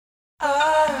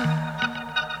I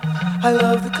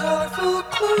love the colorful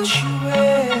clothes she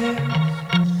wears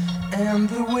and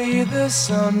the way the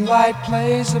sunlight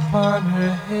plays upon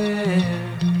her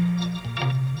hair.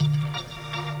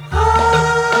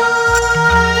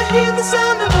 I hear the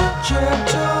sound of a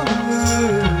gentle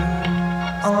word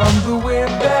on the wind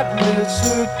that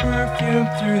lifts her perfume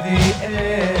through the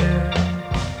air.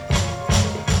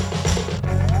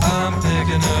 I'm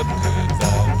picking up good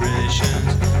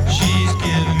vibrations. She's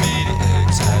giving me the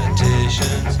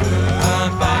excitations.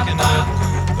 I'm picking up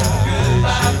good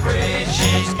vibrations.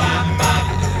 She's giving me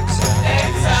the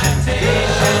excitations. Good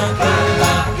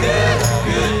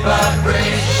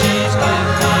vibrations. She's giving me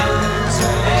the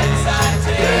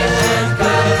excitations.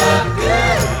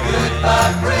 Good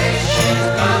vibrations. She's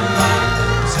giving me the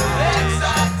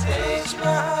excitations. Close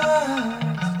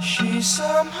my eyes. She's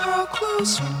somehow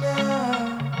closer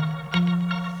now.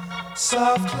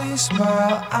 Softly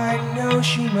smile, I know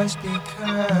she must be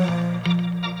kind.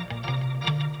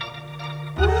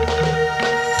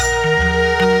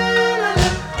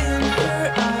 In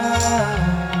her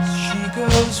eyes, she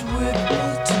goes with me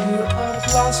to a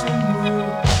blossom room.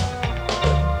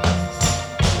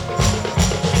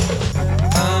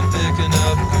 I'm picking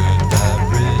up good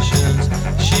vibrations.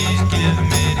 She's giving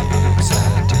me the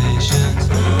excitations.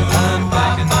 I'm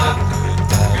picking up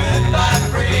good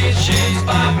vibrations. She's giving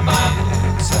me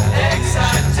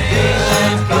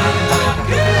excitations,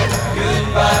 good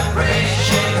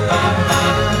vibrations,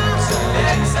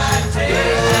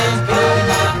 excitations, good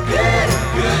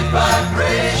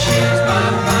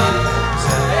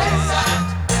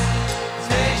vibrations,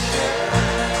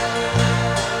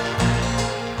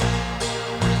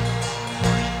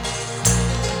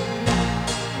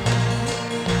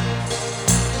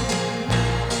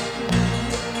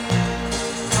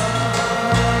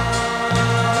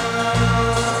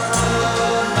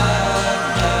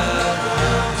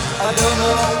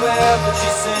 but she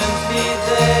sends me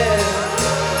there.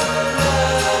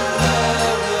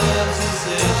 Love,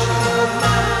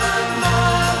 sensation.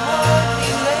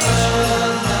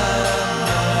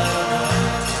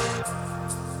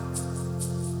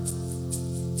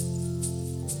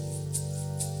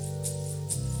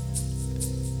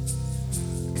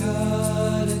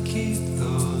 Gotta keep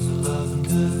those loving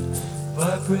good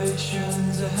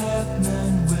vibrations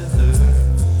happening with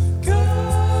her.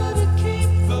 Gotta keep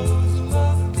those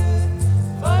loving good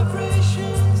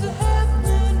vibrations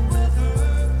happening with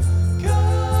her.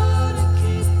 Gotta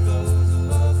keep those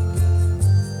loving good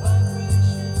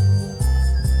vibrations.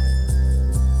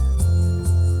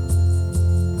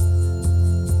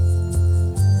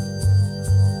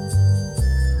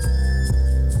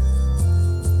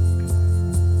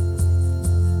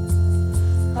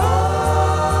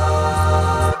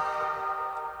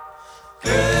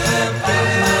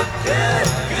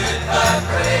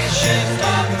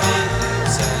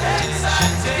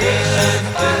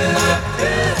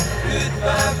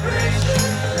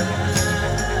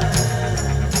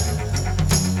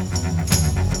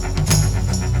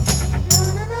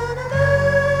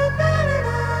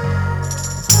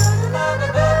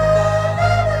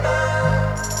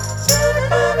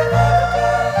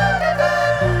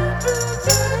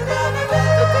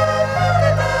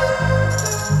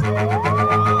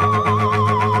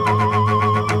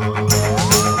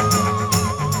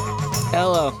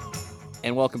 Hello,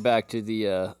 and welcome back to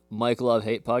the Mike Love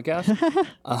Hate podcast.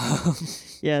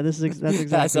 Yeah, that's exactly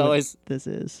As always, what this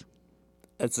is.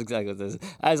 that's exactly what this is.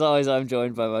 As always, I'm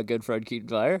joined by my good friend Keaton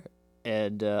Fire,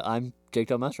 and I'm Jake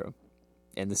Del Mastro.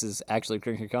 And this is actually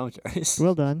Cricket Commentaries.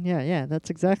 Well done. Yeah, that's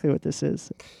exactly what this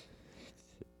is.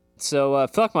 So,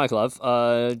 fuck Mike Love.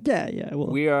 Yeah. Well,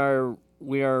 We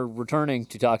are returning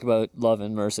to talk about Love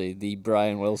and Mercy, the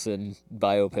Brian Wilson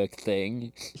biopic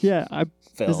thing. yeah.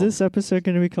 Film. Is this episode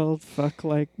going to be called "Fuck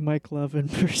Like Mike Love and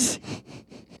Mercy"?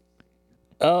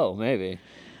 Oh, maybe.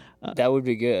 That would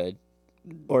be good.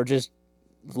 Or just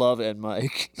Love and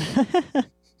Mike.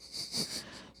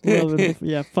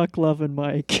 Fuck Love and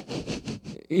Mike.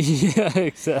 Yeah,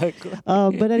 exactly.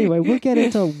 But anyway, we'll get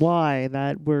into why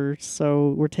that we're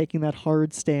taking that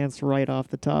hard stance right off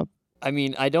the top. I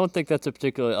mean, I don't think that's a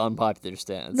particularly unpopular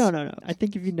stance. No. I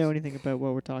think if you know anything about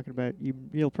what we're talking about,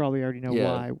 you'll probably already know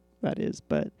why that is.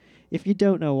 But if you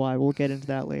don't know why, we'll get into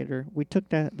that later. We took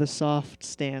the soft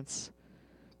stance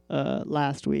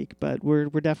last week, but we're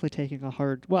definitely taking a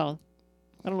hard. Well,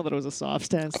 I don't know that it was a soft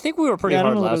stance. I think we were pretty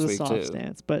hard last week, too. I don't know that it was a soft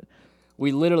stance, but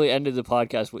we literally ended the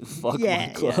podcast with "fuck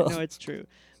Mike Love." Yeah, no, it's true.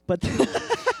 But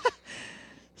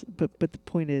but the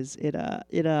point is, we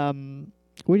didn't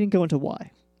go into why.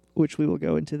 which we will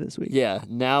go into this week. Yeah,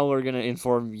 now we're going to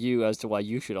inform you as to why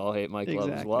you should all hate Mike Love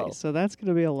as well. So that's going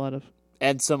to be a lot of...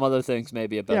 And some other things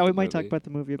maybe about Yeah, the we might movie. talk about the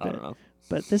movie a bit. I don't know.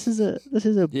 But this is a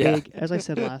Yeah. big, as I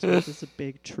said last week, this is a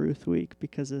big truth week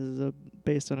because this is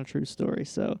based on a true story.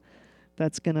 So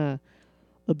that's going to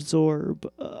absorb,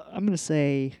 I'm going to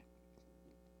say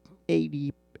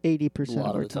 80%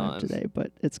 of our time today,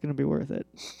 but it's going to be worth it.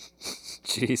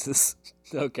 Jesus.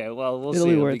 Okay, well, we'll It'll see.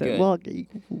 be It'll worth be it.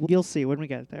 good. Well, you'll see when we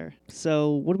get there.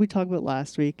 So what did we talk about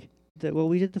last week?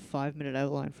 We did the 5-minute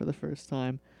outline for the first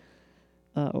time.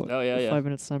 Oh, yeah, the yeah.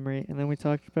 5-minute summary, and then we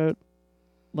talked about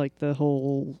like the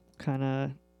whole kind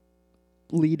of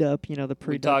lead up, the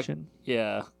production.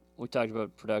 Yeah, we talked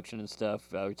about production and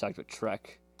stuff. We talked about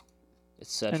Trek, And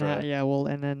etc.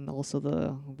 and then also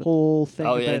the whole thing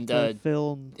Oh, about yeah, and, the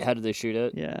film. How did they shoot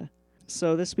it? Yeah.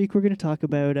 So this week we're going to talk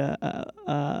about,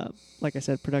 like I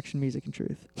said, production, music, and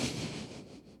truth.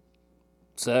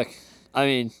 Sick. I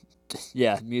mean,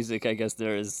 yeah, music, I guess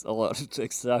there is a lot of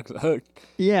things to talk about.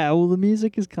 Yeah, well, the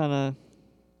music is kind of...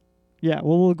 Yeah,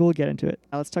 we'll get into it.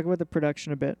 Now, let's talk about the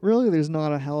production a bit. Really, there's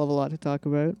not a hell of a lot to talk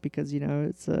about because,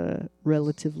 it's a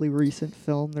relatively recent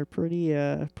film. They're pretty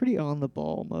on the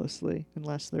ball, mostly,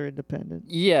 unless they're independent.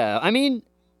 Yeah, I mean,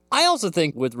 I also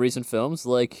think with recent films,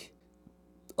 like,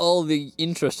 all the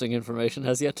interesting information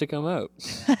has yet to come out.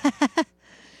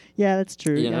 Yeah, that's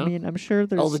true. You know? I mean, I'm sure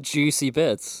there's... All the juicy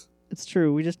bits. It's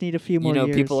true. We just need a few more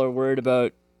years. People are worried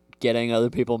about getting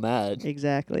other people mad.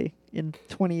 Exactly. In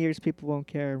 20 years, people won't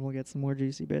care, and we'll get some more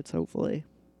juicy bits, hopefully.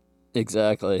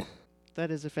 Exactly.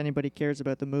 That is if anybody cares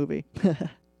about the movie.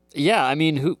 Yeah, I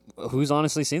mean, who's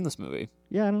honestly seen this movie?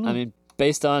 Yeah, I don't know. I mean,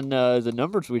 based on the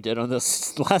numbers we did on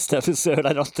this last episode,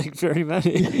 I don't think very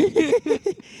many.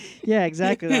 Yeah,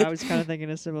 exactly. I was kind of thinking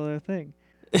a similar thing.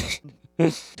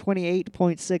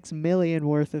 28.6 million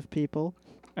worth of people,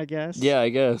 I guess. Yeah, I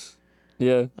guess.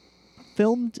 Yeah.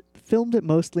 Filmed it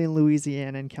mostly in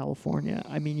Louisiana and California.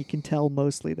 I mean, you can tell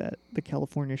mostly that the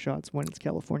California shots when it's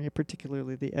California,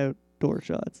 particularly the outdoor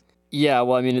shots. Yeah,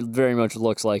 well, I mean, it very much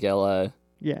looks like L.A.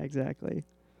 Yeah, exactly.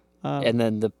 And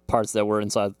then the parts that were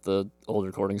inside the old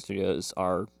recording studios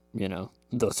are,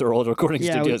 those are old recording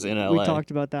studios in L.A. We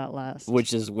talked about that last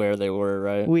Which is where they were,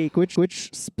 right? week,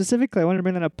 which specifically, I wanted to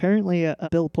bring that up. Apparently,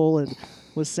 Bill Pollard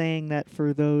was saying that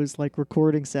for those like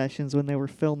recording sessions when they were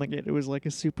filming it, it was like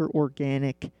a super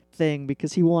organic thing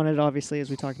because he wanted, obviously, as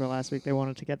we talked about last week, they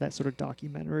wanted to get that sort of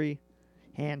documentary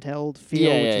handheld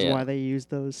feel, which is why they used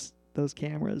those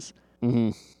cameras.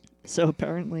 Mm-hmm. So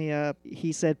apparently,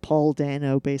 he said Paul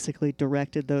Dano basically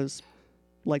directed those.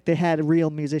 Like they had real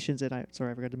musicians in.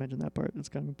 Sorry, I forgot to mention that part. It's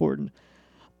kind of important.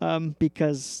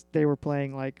 Because they were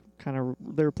playing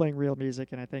they were playing real music,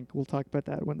 and I think we'll talk about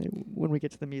that when we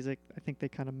get to the music. I think they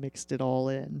kind of mixed it all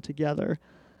in together.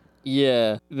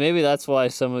 Yeah, maybe that's why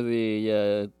some of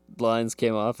the lines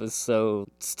came off as so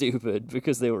stupid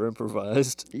because they were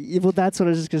improvised. Well, that's what I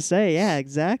was just gonna say. Yeah,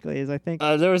 exactly. Is I think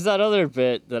there was that other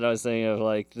bit that I was thinking of,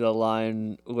 like the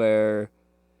line where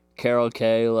Carol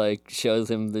Kay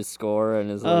shows him the score and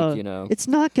is it's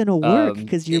not gonna work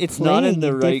because it's playing not in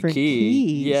the right different key.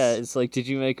 keys. Yeah, it's like, did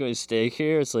you make a mistake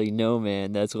here? It's like, no,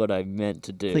 man, that's what I meant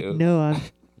to do. It's like, no,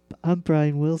 I'm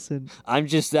Brian Wilson. I'm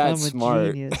just that I'm smart.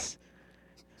 a genius.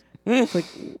 It's like,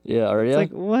 yeah, are you? It's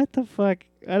like, what the fuck?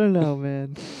 I don't know,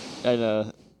 man. I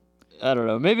know. I don't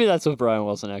know. Maybe that's what Brian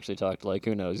Wilson actually talked like.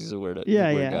 Who knows? He's a weird. Yeah,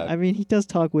 he's a weird yeah. guy. I mean, he does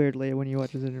talk weirdly when you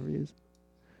watch his interviews.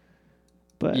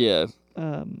 But yeah.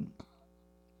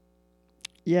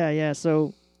 Yeah.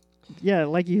 So, yeah,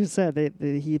 like you said,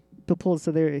 Bill Pollard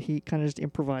said he kind of just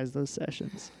improvised those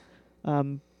sessions,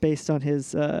 based on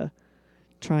his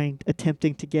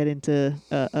attempting to get into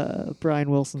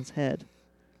Brian Wilson's head.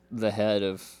 The head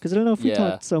of. Because I don't know if we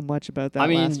talked so much about that I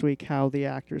mean, last week, how the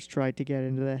actors tried to get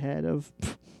into the head of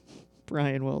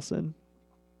Brian Wilson.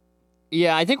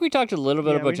 Yeah, I think we talked a little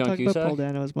bit about John Cusack. We didn't talk about Paul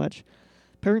Dano as much.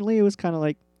 Apparently, it was kind of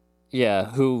like. Yeah,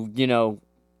 who,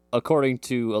 according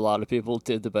to a lot of people,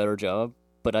 did the better job.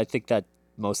 But I think that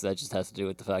most of that just has to do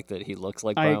with the fact that he looks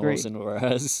like Brian Wilson,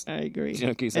 whereas I agree.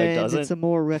 John Cusack doesn't. It's a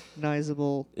more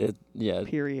recognizable yeah.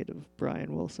 period of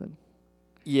Brian Wilson.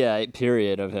 Yeah,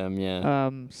 period of him, yeah.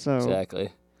 So exactly.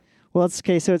 Well, it's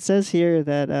okay. So it says here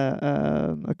that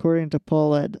according to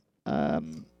Pollard,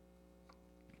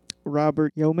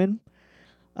 Robert Yeoman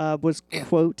was,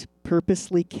 quote,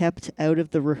 purposely kept out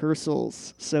of the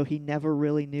rehearsals, so he never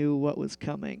really knew what was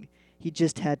coming. He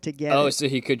just had to get it. So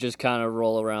he could just kind of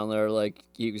roll around there like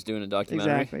he was doing a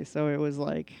documentary? Exactly. So it was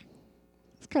like,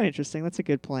 it's kind of interesting. That's a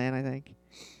good plan, I think.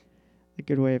 A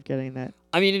good way of getting that.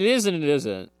 I mean, it is and it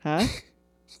isn't. Huh?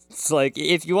 It's like,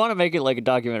 if you want to make it like a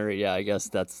documentary, yeah, I guess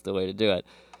that's the way to do it.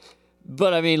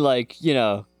 But I mean, like,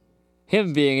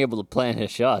 him being able to plan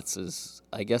his shots is,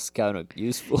 I guess, kind of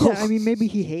useful. Yeah, I mean, maybe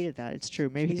he hated that. It's true.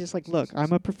 Maybe he's just like, look,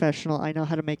 I'm a professional. I know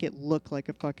how to make it look like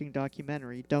a fucking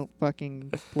documentary. Don't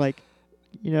fucking,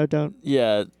 don't...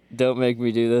 Yeah, don't make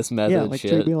me do this method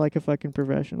shit. Treat me like a fucking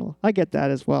professional. I get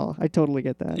that as well. I totally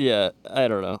get that. Yeah, I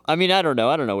don't know. I mean, I don't know.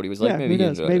 I don't know what he was like. Yeah, Maybe who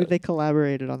knows? Maybe it. they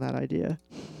collaborated on that idea.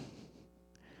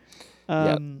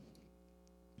 Yep.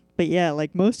 But yeah,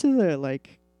 like most of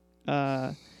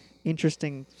the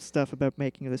interesting stuff about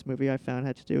making this movie I found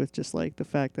had to do with just like the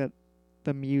fact that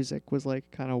the music was like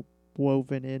kind of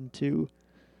woven into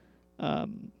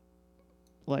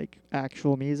like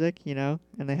actual music, and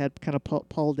they had kind of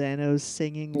Paul Dano's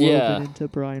singing woven into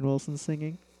Brian Wilson's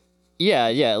singing.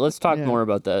 Yeah. Let's talk more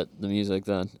about the music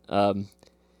then.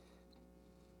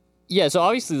 Yeah, so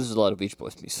obviously there's a lot of Beach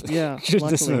Boys music in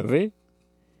this movie.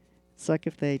 It's like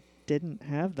if they didn't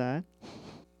have that.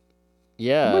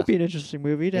 Yeah. It might be an interesting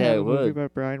movie to have a movie would.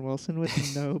 about Brian Wilson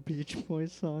with no Beach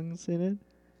Boys songs in it.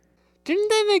 Didn't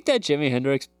they make that Jimi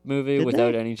Hendrix movie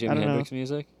without any I Jimi don't Hendrix know.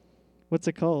 music? What's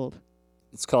it called?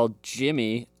 It's called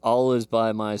Jimmy, All Is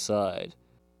By My Side.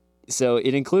 So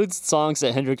it includes songs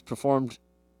that Hendrix performed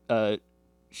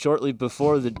shortly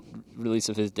before the release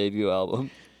of his debut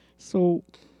album. So...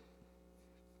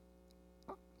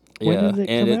 When did it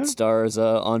and come it out? stars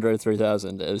Andre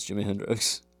 3000 as Jimi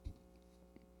Hendrix.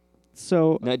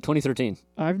 So 2013,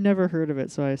 I've never heard of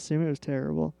it, so I assume it was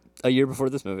terrible. a year before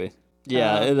this movie.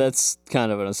 Yeah, that's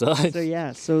kind of an aside. So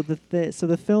yeah, so the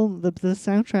film, the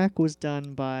soundtrack was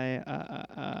done by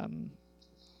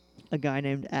a guy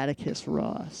named Atticus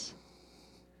Ross,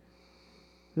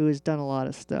 who has done a lot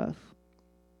of stuff.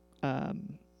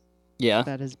 Yeah.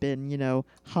 That has been,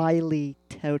 highly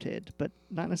touted, but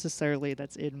not necessarily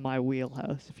that's in my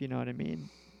wheelhouse, if you know what I mean.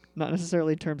 Not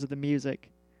necessarily in terms of the music.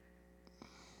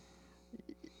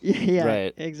 Yeah,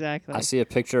 Right. Exactly. I see a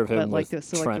picture of him But with the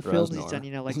Trent films Reznor. he's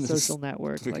done, like Social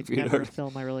Network, the like computer. never a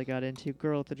film I really got into.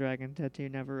 Girl with the Dragon Tattoo,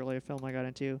 never really a film I got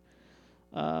into.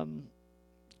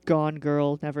 Gone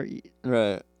Girl, never.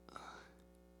 Right.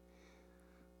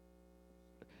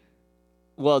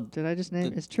 Well, Did I just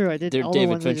name? It's true. I did. they're All the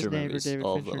David ones I just Fincher named were movies. David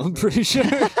All of Fincher them, I'm movies. pretty sure.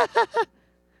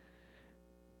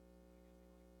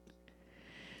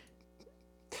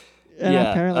 And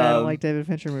Yeah, apparently, I don't like David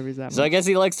Fincher movies that much. So I guess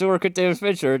he likes to work with David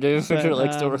Fincher. David Fincher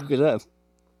likes to work with him.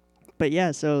 But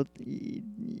yeah, so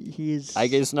he's. I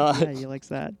guess not. Yeah, he likes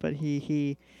that. But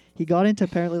he got into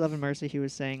apparently Love and Mercy. He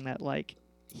was saying that like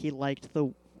he liked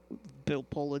the Bill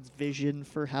Pullman's vision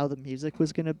for how the music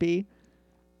was gonna be,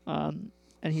 and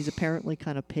he's apparently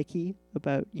kind of picky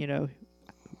about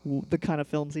the kind of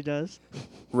films he does.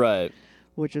 Right.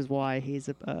 Which is why he's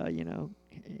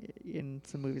in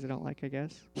some movies I don't like, I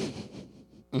guess.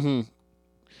 Mm-hmm.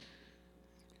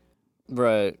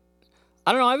 Right.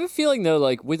 I don't know. I have a feeling though,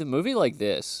 like with a movie like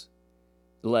this,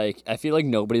 like I feel like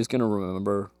nobody's gonna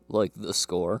remember like the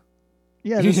score.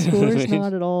 Yeah, the score's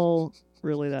not at all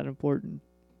really that important.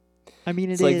 I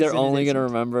mean, it's like they're only gonna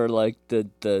remember like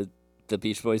the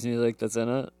Beach Boys music that's in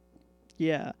it.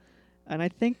 Yeah, and I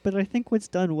think what's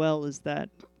done well is that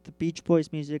the Beach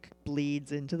Boys music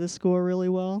bleeds into the score really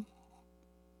well.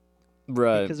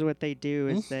 Right. Because what they do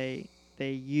is they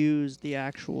use the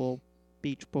actual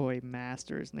Beach Boy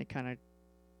masters and they kind of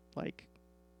like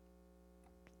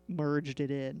merged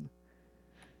it in.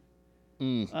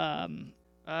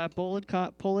 Pollard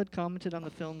commented on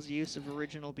the film's use of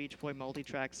original Beach Boy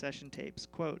multi-track session tapes.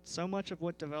 Quote, "So much of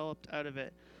what developed out of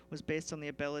it was based on the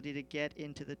ability to get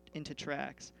into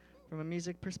tracks. From a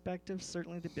music perspective,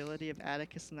 certainly the ability of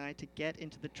Atticus and I to get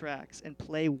into the tracks and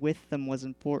play with them was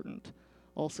important.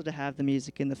 Also to have the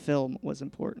music in the film was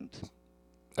important."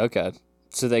 Okay.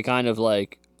 So they kind of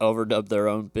like overdubbed their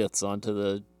own bits onto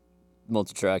the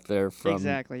multi-track there from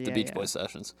the Beach Boys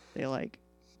sessions. They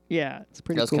it's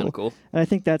pretty That's cool. kind of cool. And I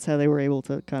think that's how they were able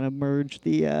to kind of merge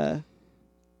the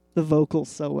vocals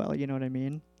so well, you know what I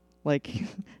mean? Like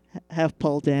have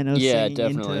Paul Dano singing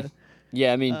definitely. into...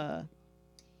 Yeah,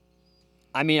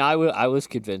 I mean, I was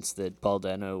convinced that Paul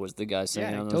Dano was the guy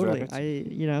singing on those records.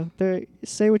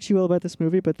 Say what you will about this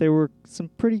movie, but there were some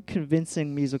pretty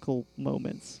convincing musical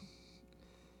moments.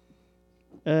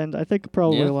 And I think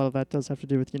probably a lot of that does have to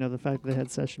do with, the fact that they had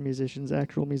session musicians,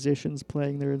 actual musicians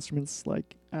playing their instruments,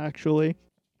 like, actually.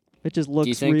 It just looks real. Do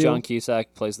you think John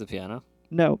Cusack plays the piano?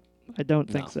 No, I don't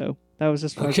think so. That was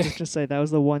just what I was just going to say. That was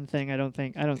the one thing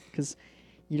because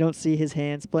you don't see his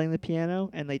hands playing the piano,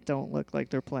 and they don't look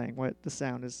like they're playing what the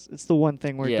sound is. It's the one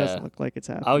thing where it doesn't look like it's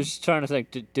happening. I was just trying to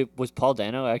think, was Paul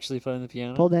Dano actually playing the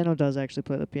piano? Paul Dano does actually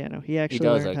play the piano. He actually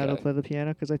learned how to play the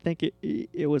piano because I think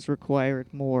it was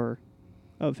required more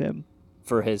of him.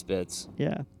 for his bits.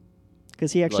 Yeah,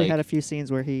 because he actually Like- had a few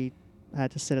scenes where he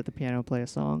had to sit at the piano and play a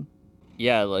song.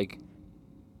 Yeah, like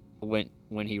when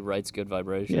he writes Good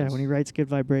Vibrations. Yeah, when he writes Good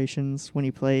Vibrations, when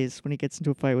he gets into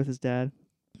a fight with his dad.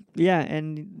 Yeah,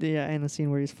 and the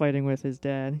scene where he's fighting with his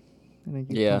dad. I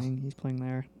think he's playing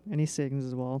there, and he sings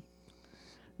as well.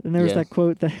 And there was Yeah. that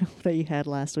quote that you had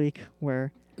last week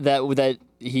where that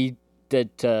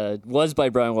was by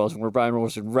Brian Wilson, where Brian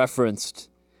Wilson referenced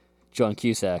John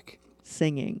Cusack.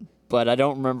 singing. But I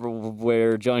don't remember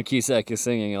where John Cusack is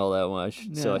singing all that much,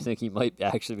 so No. I think he might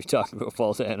actually be talking about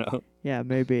Paul Dano. Yeah,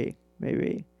 maybe.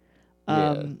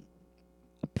 Yeah.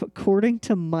 According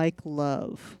to Mike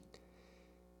Love,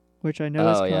 which I know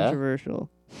Oh, is yeah? controversial.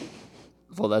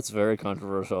 Well, that's very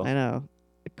controversial. I know.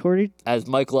 According As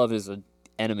Mike Love is an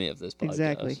enemy of this podcast.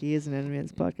 exactly, he is an enemy of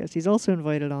this podcast. He's also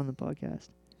invited on the podcast.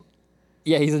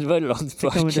 Yeah, he's invited on the To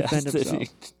come and podcast. defend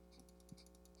himself.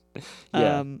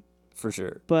 Yeah, for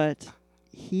sure. But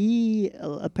he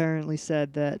apparently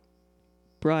said that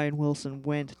Brian Wilson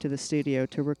went to the studio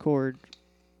to record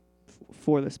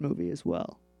for this movie as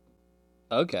well.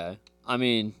 Okay. I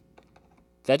mean,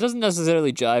 that doesn't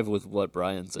necessarily jive with what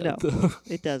Brian said. No.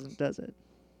 It doesn't, does it?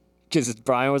 Because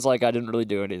Brian was like, I didn't really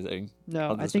do anything.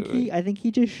 No, on I this think movie. I think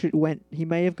he just went. He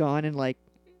may have gone and like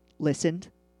listened,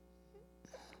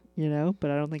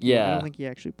 but I don't think. I Yeah. don't think he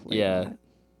actually played. Yeah. on it.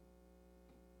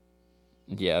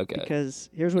 Yeah, okay. Because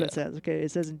here's what it says. Okay,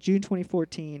 it says in June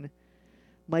 2014,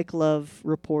 Mike Love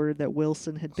reported that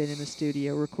Wilson had been in the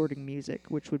studio recording music,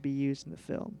 which would be used in the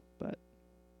film. But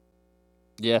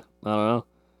Yeah, I don't know.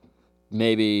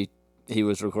 Maybe he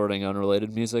was recording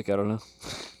unrelated music. I don't know.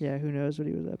 yeah, who knows what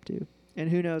he was up to, and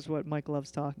who knows what Mike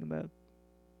Love's talking about.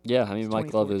 Yeah, I mean, It's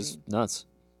Mike Love is 2014. nuts.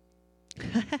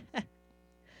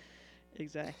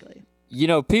 Exactly.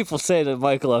 People say that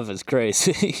Mike Love is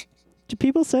crazy. Do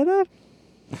people say that?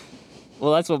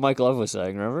 Well, that's what Mike Love was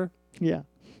saying, remember? Yeah.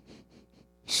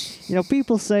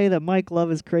 People say that Mike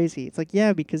Love is crazy. It's like,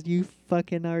 yeah, because you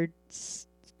fucking are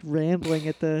rambling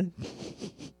at the.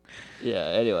 Yeah,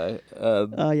 anyway.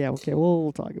 Yeah, okay.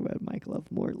 We'll talk about Mike Love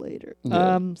more later.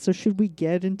 Yeah. So should we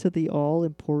get into the all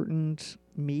important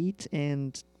meat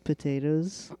and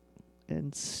potatoes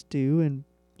and stew and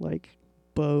like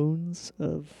bones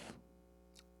of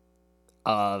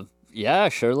Yeah,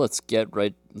 sure, let's get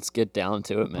down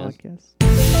to the it, man.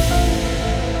 podcast?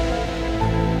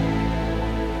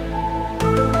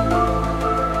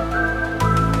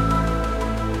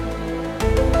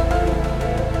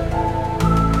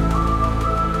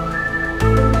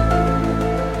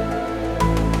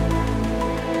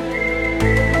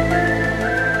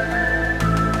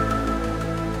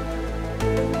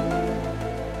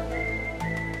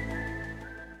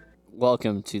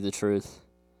 Welcome to the truth,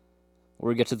 where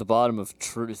we get to the bottom of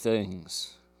true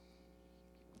things.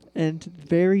 And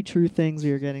very true things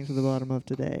we are getting to the bottom of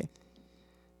today.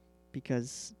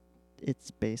 Because it's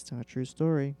based on a true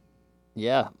story.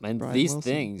 Yeah, and Brian these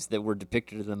Wilson. things that were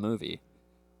depicted in the movie,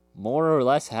 more or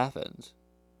less happened.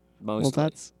 Mostly.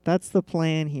 Well, that's the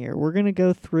plan here. We're going to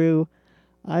go through.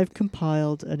 I've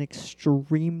compiled an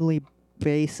extremely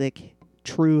basic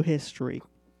true history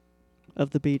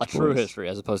of the Beach a Boys. true history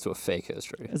as opposed to a fake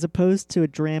history. As opposed to a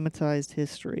dramatized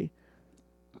history.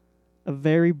 A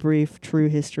very brief true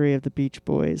history of the Beach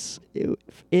Boys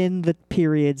in the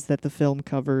periods that the film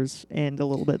covers and a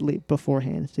little bit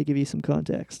beforehand to give you some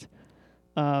context.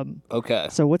 Okay,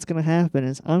 So what's going to happen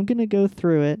is I'm going to go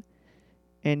through it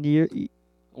and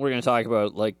we're gonna talk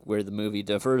about like where the movie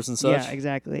differs and such. yeah,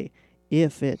 exactly.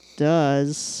 If it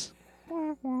does.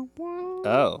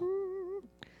 Oh,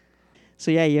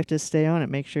 So yeah, you have to stay on it.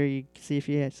 Make sure you see if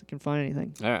you can find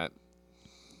anything. all right.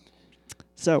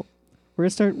 So we're gonna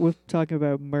start with talking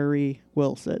about Murray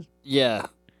Wilson. Yeah,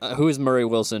 who is Murray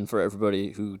Wilson for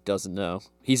everybody who doesn't know?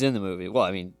 He's in the movie. Well,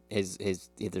 I mean, there's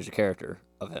a character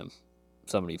of him.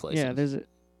 Somebody plays Yeah, him.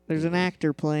 there's an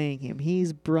actor playing him.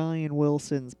 He's Brian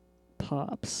Wilson's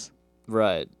pops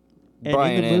Right. And in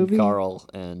Brian the and movie- Carl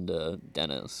and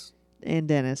Dennis. and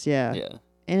Dennis. Yeah. Yeah.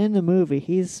 And in the movie,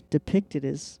 he's depicted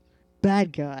as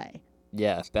bad guy,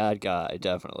 Yeah, bad guy,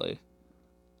 definitely.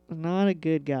 not a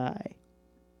good guy.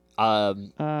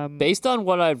 Based on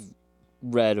what I've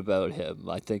read about him,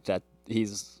 I think that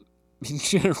he's in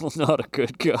general not a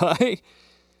good guy.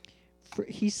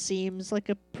 He seems like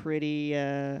a pretty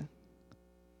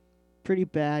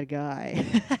bad guy.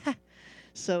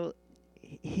 So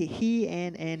he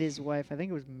and his wife, I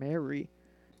think it was Mary.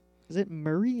 Is it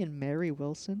Murray and Mary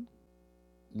Wilson?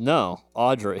 No,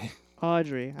 Audrey.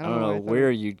 Audrey. I don't know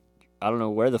I don't know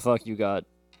where the fuck you got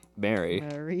Mary.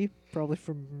 Mary, probably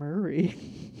from Murray.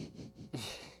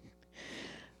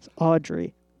 It's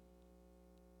Audrey.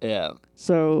 Yeah.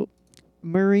 So,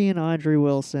 Murray and Audrey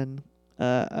Wilson,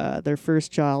 their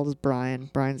first child is Brian.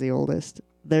 Brian's the oldest.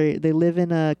 They live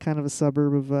in a kind of a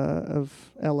suburb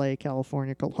of L.A.,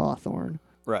 California called Hawthorne.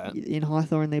 Right. In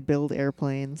Hawthorne, they build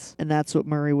airplanes, and that's what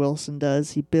Murray Wilson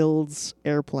does. He builds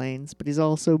airplanes, but he's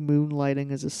also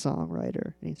moonlighting as a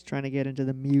songwriter, and he's trying to get into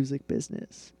the music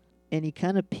business. And he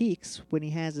kind of peaks when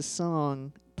he has a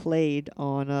song played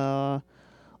on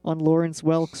Lawrence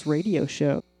Welk's radio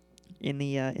show in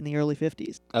the early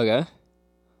 50s. Okay.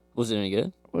 Was it any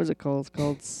good? What was it called? It's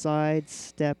called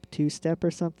Sidestep, Two-Step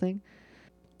or something.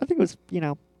 I think it was,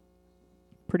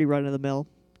 pretty run-of-the-mill.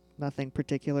 Nothing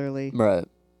particularly Right.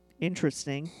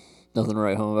 interesting. Nothing to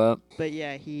write home about. But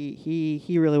yeah, he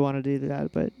really wanted to do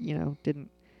that, but,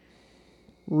 didn't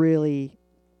really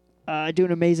do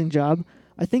an amazing job.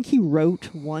 I think he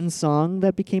wrote one song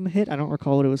that became a hit. I don't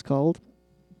recall what it was called.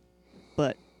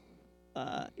 But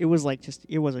it was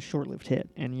it was a short-lived hit.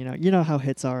 And, you know how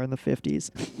hits are in the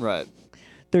 50s. Right.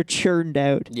 They're churned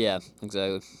out. Yeah,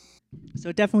 exactly. So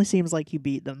it definitely seems like you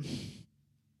beat them.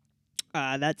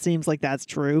 That seems like that's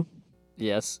true.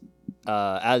 Yes.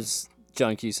 As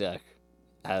John Cusack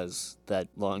has that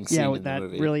long scene With in the that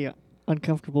movie really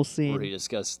uncomfortable scene. where he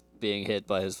discussed being hit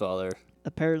by his father.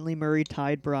 Apparently, Murray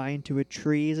tied Brian to a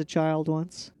tree as a child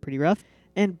once. Pretty rough.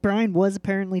 And Brian was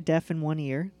apparently deaf in one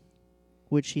ear,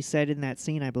 which he said in that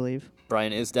scene, I believe.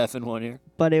 Brian is deaf in one ear.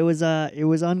 But it was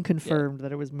unconfirmed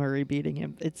that it was Murray beating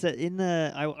him. It's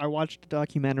I watched a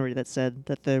documentary that said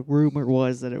that the rumor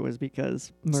was that it was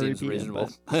because Murray Seems beat reasonable.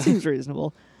 him. But seems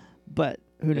reasonable, but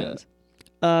who Yeah.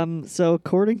 knows? So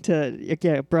according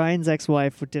to Brian's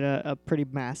ex-wife did a pretty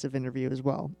massive interview as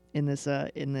well in this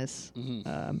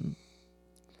Mm-hmm.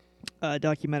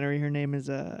 documentary. Her name is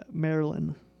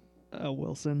Marilyn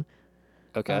Wilson.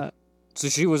 Okay. So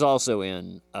she was also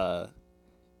in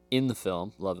the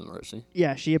film Love and Mercy.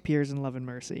 Yeah, she appears in Love and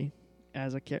Mercy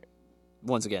as a character.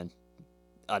 Once again,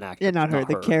 an actor. Yeah, not her.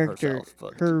 The character. Herself,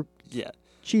 but Her. yeah.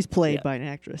 She's played Yeah. by an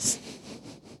actress.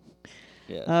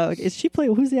 Yeah. Is she play?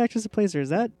 Who's the actress that plays her? Is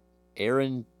that?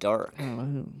 Aaron Dark. I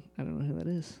don't know who that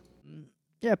is.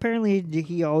 Yeah, apparently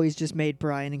he always just made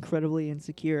Brian incredibly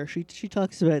insecure. She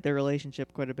talks about their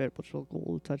relationship quite a bit, which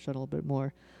we'll touch on a little bit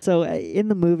more. So in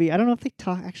the movie, I don't know if they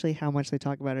talk actually how much they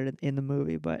talk about it in the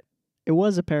movie, but it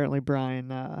was apparently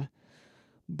Brian's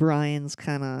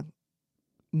kind of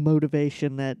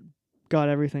motivation that got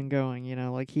everything going.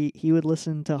 Like he would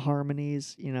listen to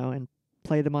harmonies, and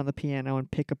play them on the piano and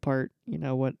pick apart,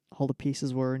 what all the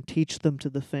pieces were and teach them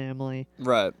to the family.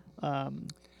 Right.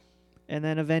 And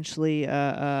then eventually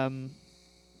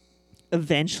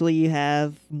you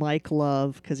have Mike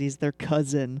Love, because he's their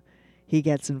cousin. He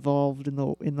gets involved in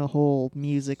the whole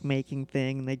music making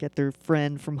thing, and they get their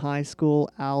friend from high school,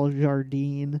 Al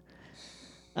Jardine.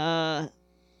 And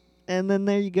then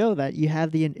there you go. That you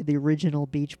have the original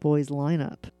Beach Boys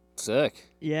lineup. Sick.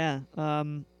 Yeah.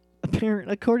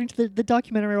 According to the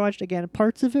documentary I watched, again,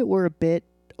 parts of it were a bit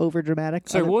over dramatic.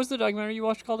 Sorry, what was the documentary you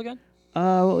watched called again?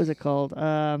 What was it called?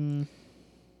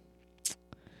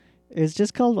 It's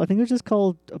just called. I think it was just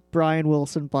called a Brian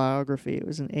Wilson biography. It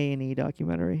was an A&E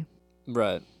documentary.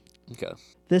 Right. Okay.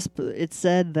 It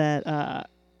said that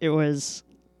it was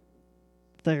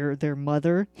their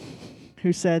mother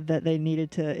who said that they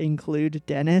needed to include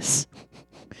Dennis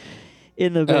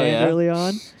in the band early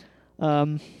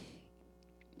on.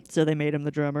 So they made him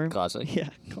the drummer. Classic. Yeah,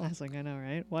 classic. I know,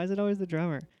 right? Why is it always the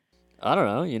drummer? I don't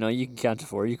know. You can count to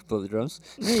 4. You can play the drums.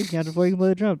 Yeah, you can count to 4. You can play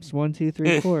the drums. 1, 2,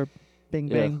 3, 4. Bing,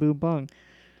 bang, Yeah. boom, bong.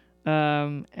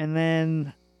 And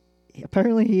then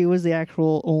apparently he was the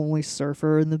actual only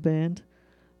surfer in the band.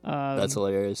 That's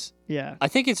hilarious. Yeah. I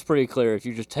think it's pretty clear if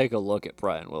you just take a look at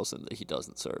Brian Wilson that he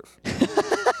doesn't surf.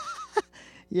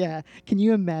 Yeah. Can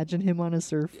you imagine him on a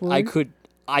surfboard?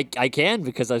 I can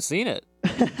because I've seen it.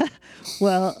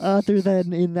 Well, other than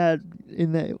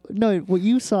no, what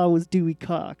you saw was Dewey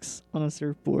Cox on a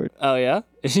surfboard. Oh yeah?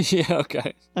 Yeah,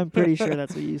 okay. I'm pretty sure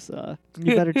that's what you saw.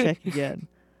 You better check again.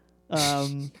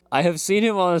 I have seen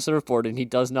him on a surfboard and he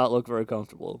does not look very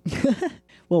comfortable.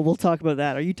 Well, we'll talk about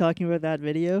that. Are you talking about that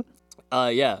video?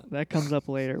 Yeah. That comes up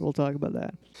later. We'll talk about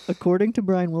that. According to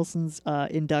Brian Wilson's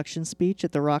induction speech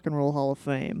at the Rock and Roll Hall of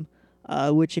Fame,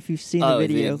 which if you've seen the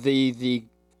video...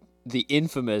 The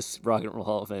infamous Rock and Roll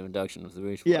Hall of Fame induction of the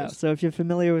Beach Boys. Yeah, so if you're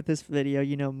familiar with this video,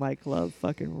 you know Mike Love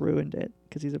fucking ruined it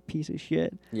because he's a piece of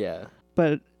shit. Yeah.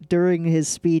 But during his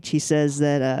speech, he says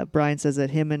that Brian says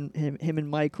that him and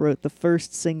Mike wrote the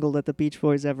first single that the Beach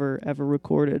Boys ever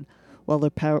recorded while their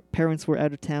parents were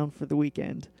out of town for the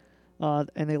weekend, and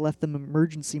they left them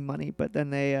emergency money, but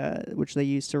then which they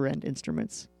used to rent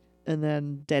instruments. And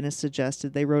then Dennis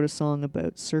suggested they wrote a song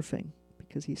about surfing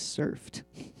because he surfed.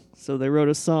 So they wrote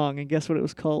a song, and guess what it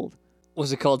was called?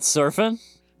 Was it called Surfing?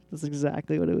 That's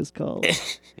exactly what it was called.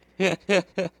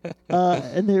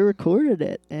 And they recorded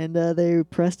it, and they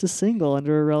pressed a single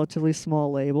under a relatively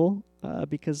small label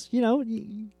because,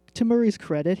 to Murray's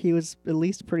credit, he was at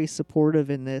least pretty supportive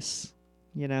in this,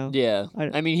 Yeah.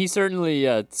 I mean, he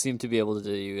certainly seemed to be able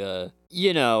to,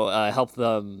 help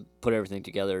them put everything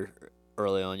together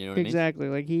early on, you know what Exactly.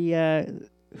 Like, he,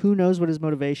 who knows what his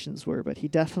motivations were, but he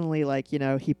definitely,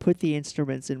 he put the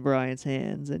instruments in Brian's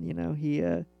hands, and, he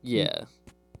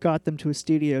got them to a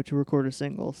studio to record a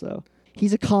single, so...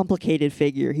 He's a complicated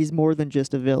figure. He's more than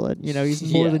just a villain.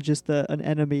 He's more than just an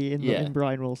enemy in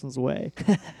Brian Wilson's way.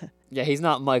 Yeah, he's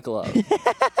not Mike Love.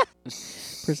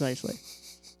 Precisely.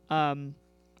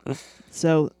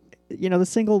 So, the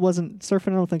single wasn't...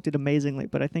 Surfing, I don't think, did amazingly,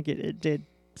 but I think it did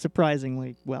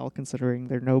surprisingly well, considering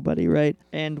they're nobody, right?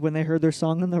 And when they heard their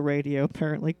song on the radio,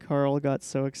 apparently Carl got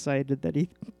so excited that he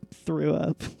threw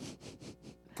up.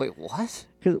 Wait, what?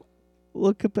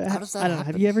 Look up. How does that I don't know.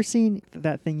 Have you ever seen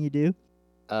That Thing You Do?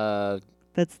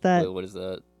 That's that. Wait, what is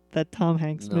that? That Tom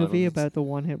Hanks movie about the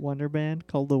one-hit wonder band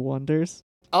called The Wonders.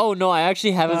 Oh no, I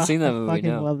actually haven't seen that movie. I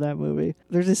fucking love that movie.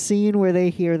 There's a scene where they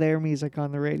hear their music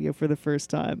on the radio for the first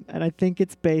time, and I think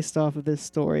it's based off of this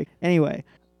story. Anyway,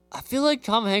 I feel like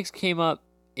Tom Hanks came up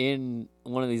in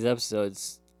one of these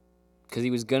episodes because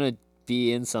he was gonna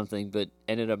be in something, but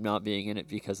ended up not being in it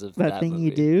because of that Thing movie.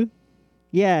 You Do.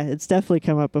 Yeah, it's definitely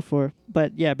come up before.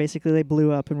 But yeah, basically they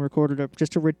blew up and recorded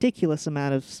just a ridiculous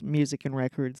amount of music and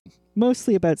records.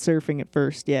 Mostly about surfing at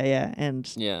first, yeah. And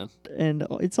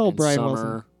it's all Brian Summer,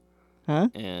 Wilson. Huh?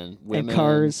 And women. And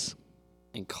cars.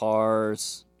 And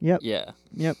cars. Yep. Yeah.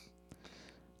 Yep.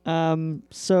 And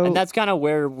that's kind of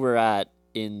where we're at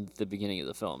in the beginning of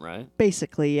the film, right?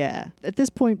 Basically, yeah. At this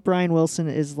point, Brian Wilson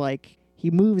is he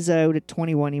moves out at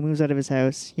 21. He moves out of his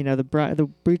house. The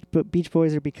Beach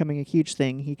Boys are becoming a huge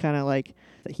thing. He kind of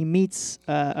he meets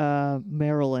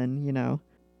Marilyn.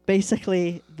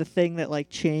 Basically, the thing that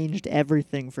changed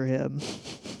everything for him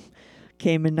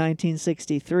came in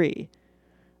 1963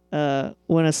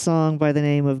 when a song by the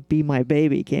name of "Be My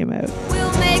Baby" came out.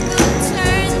 We'll make them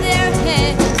turn their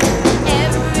head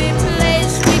every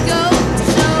place we go.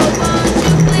 So won't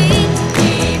you please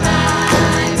be my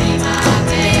new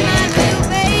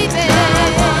baby?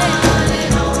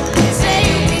 Say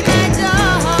you'll be my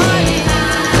darling.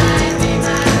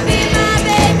 Be my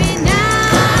baby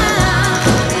now.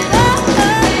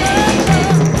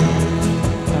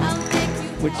 I'll make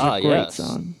you. Which is a great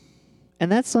song.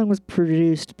 And that song was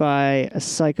produced by a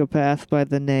psychopath by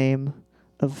the name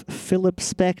of Philip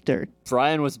Spector.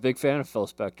 Brian was a big fan of Phil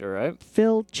Spector, right?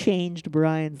 Phil changed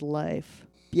Brian's life.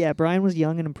 Yeah, Brian was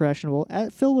young and impressionable.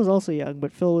 Phil was also young,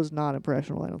 but Phil was not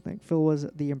impressionable, I don't think. Phil was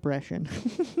the impression.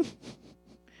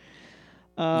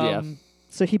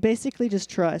 So he basically just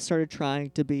started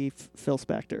trying to be Phil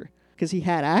Spector. Because he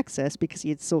had access, because he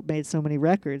had made so many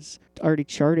records, already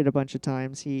charted a bunch of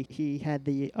times. He had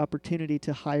the opportunity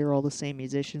to hire all the same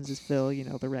musicians as Phil,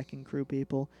 the Wrecking Crew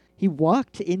people. He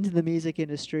walked into the music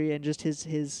industry, and just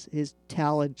his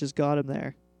talent just got him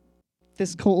there.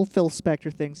 This whole Phil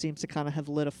Spector thing seems to kind of have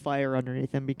lit a fire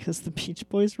underneath him, because the Beach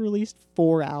Boys released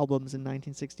 4 albums in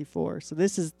 1964. So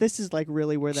this is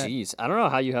really where that... Jeez, I don't know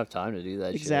how you have time to do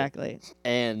that Exactly. shit.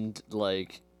 And,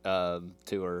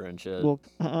 tour and shit. Well,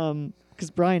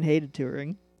 because Brian hated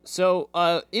touring. So,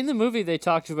 in the movie, they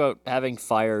talked about having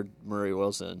fired Murray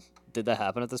Wilson. Did that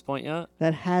happen at this point yet?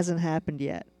 That hasn't happened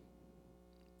yet.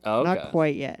 Oh, okay. Not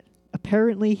quite yet.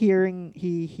 Apparently,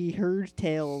 he heard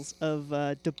tales of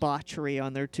debauchery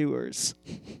on their tours.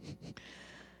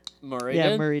 Murray yeah,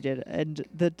 did? Murray did, and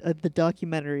the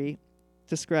documentary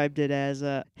described it as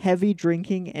heavy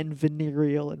drinking and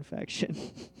venereal infection.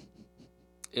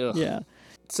 Ugh. Yeah.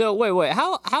 So wait,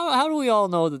 how do we all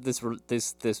know that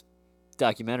this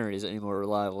documentary is any more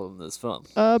reliable than this film?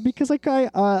 Because a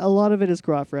lot of it is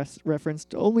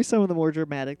cross-referenced. Only some of the more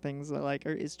dramatic things that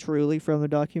is truly from the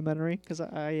documentary. Because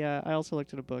I also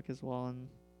looked at a book as well, and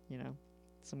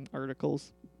some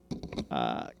articles,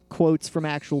 quotes from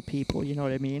actual people. You know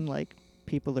what I mean? Like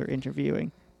people they're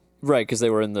interviewing. Right, because they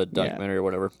were in the documentary or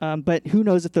whatever. But who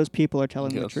knows if those people are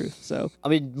telling the truth? So I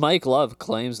mean, Mike Love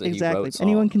claims that he wrote songs.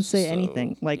 Anyone can say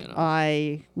anything.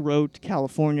 I wrote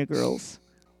 "California Girls."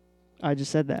 I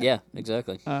just said that. Yeah,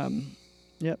 exactly.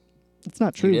 Yep. It's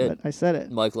not true, but I said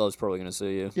it. Mike Love's probably gonna sue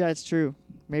you. Yeah, it's true.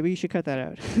 Maybe you should cut that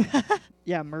out.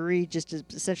 Yeah, Murray just is,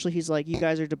 essentially he's like, you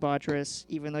guys are debaucherous.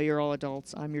 Even though you're all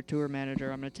adults, I'm your tour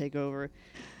manager. I'm gonna take over.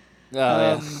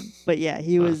 Yeah. But yeah,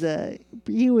 he was a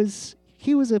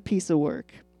piece of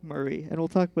work. Murray, and we'll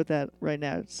talk about that right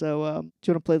now. So, do you want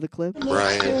to play the clip?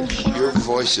 Brian, your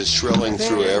voice is shrilling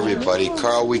through everybody.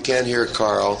 Carl, we can't hear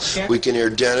Carl. We can hear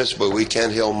Dennis, but we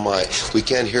can't hear Mike. We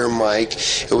can't hear Mike,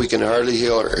 and we can hardly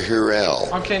hear Al.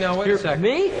 Okay, now wait a second.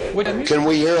 Me? Can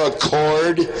we hear a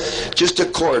chord? Just a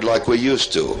chord like we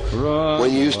used to.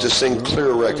 When you used to sing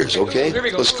clear records, okay?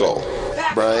 Let's go.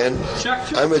 Brian,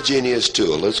 I'm a genius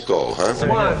too. Let's go, huh?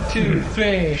 1, 2,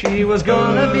 3. She was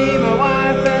gonna be my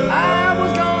wife and I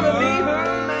was gonna be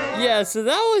her man. Yeah, so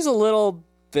that was a little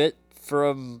bit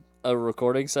from a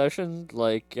recording session.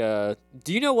 Like, do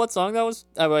you know what song that was?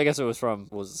 Well, I guess it was from,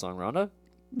 what was the song, Rhonda?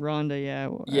 Rhonda, yeah.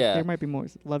 Yeah. There might be more.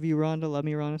 Love you, Rhonda. Love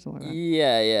me, Rhonda. Something like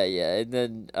that. Yeah. And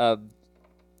then,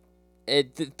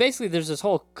 basically there's this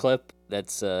whole clip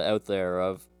that's out there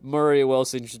of Murray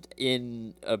Wilson just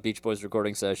in a Beach Boys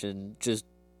recording session. Just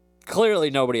clearly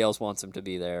nobody else wants him to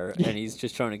be there, and he's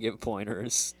just trying to give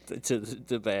pointers to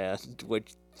the band,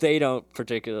 which they don't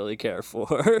particularly care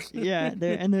for. Yeah,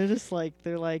 they're just like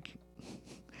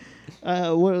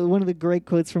one of the great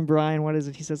quotes from Brian. What is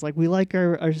it? He says like, "We like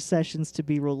our sessions to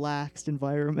be relaxed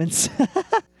environments."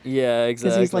 Yeah, Because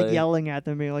exactly. he's like yelling at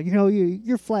them, being like,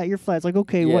 you're flat. It's like,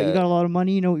 okay, what? You Yeah. got a lot of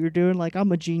money. You know what you're doing? Like,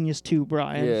 I'm a genius too,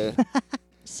 Brian. Yeah.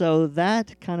 So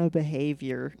that kind of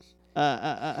behavior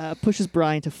pushes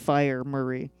Brian to fire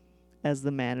Murray as the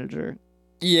manager,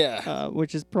 Yeah.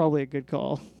 which is probably a good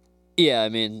call. Yeah, I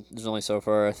mean, there's only so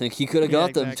far I think he could have Yeah,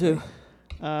 got them too.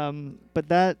 But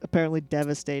that apparently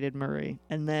devastated Murray,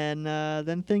 and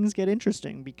then things get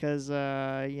interesting because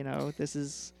this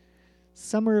is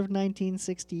summer of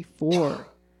 1964.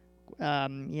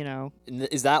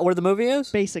 Is that where the movie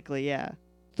is? Basically, yeah.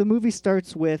 The movie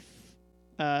starts with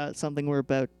something we're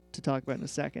about to talk about in a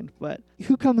second. But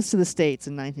who comes to the States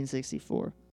in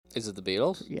 1964? Is it the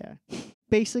Beatles? Yeah.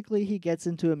 Basically, he gets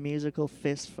into a musical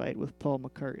fist fight with Paul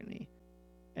McCartney.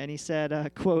 And he said,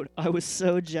 quote, "I was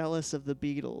so jealous of the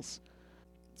Beatles."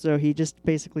 So he just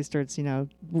basically starts, trying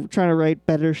to write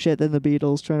better shit than the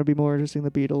Beatles, trying to be more interesting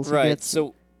than the Beatles. He Right. gets-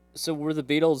 So were the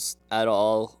Beatles at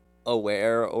all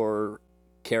aware or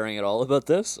caring at all about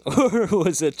this, or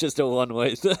was it just a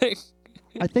one-way thing?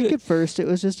 I think at first it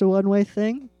was just a one-way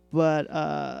thing, but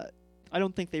I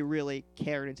don't think they really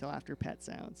cared until after Pet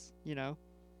Sounds,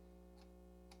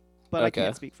 But I Okay.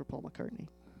 can't speak for Paul McCartney.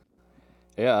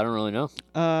 Yeah, I don't really know.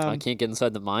 I Um, can't get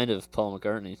inside the mind of Paul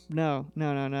McCartney. no.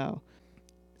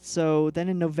 So then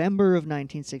in November of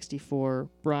 1964,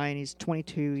 Brian, he's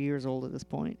 22 years old at this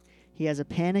point. He has a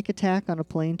panic attack on a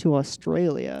plane to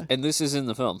Australia. And this is in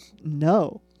the film.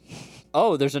 No.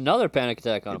 Oh, there's another panic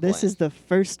attack on a plane. This is the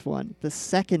first one. The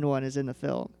second one is in the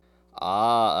film.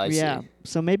 I Yeah. see.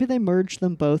 So maybe they merged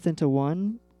them both into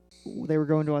one. They were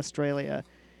going to Australia,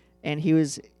 and he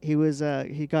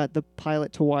got the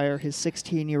pilot to wire his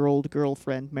 16-year-old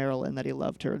girlfriend Marilyn that he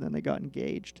loved her, and then they got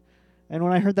engaged. And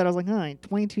when I heard that, I was like,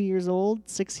 22 years old,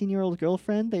 16-year-old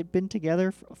girlfriend. They'd been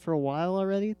together for a while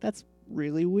already. That's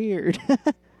really weird.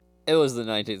 It was the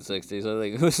 1960s. I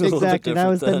think it was a little bit Exactly. That different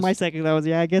was then. then my second. That was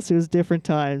I guess it was different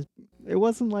times. It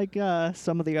wasn't like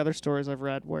some of the other stories I've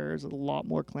read where it's a lot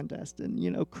more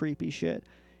clandestine, creepy shit.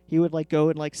 He would go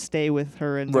and stay with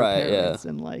her and their Right, yeah. parents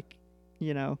and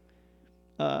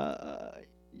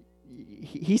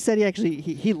he said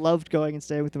he loved going and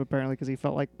staying with them apparently because he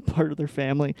felt like part of their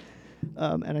family.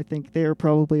 And I think they're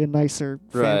probably a nicer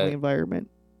family Right. environment,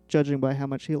 judging by how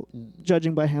much he More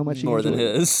than enjoyed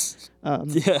it. his.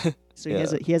 So Yeah.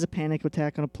 he has a panic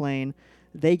attack on a plane.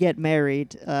 They get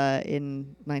married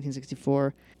in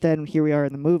 1964. Then here we are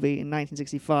in the movie in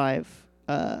 1965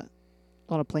 on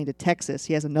a plane to Texas.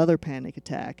 He has another panic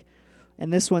attack,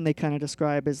 and this one they kind of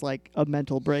describe as like a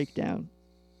mental breakdown.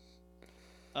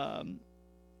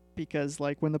 Because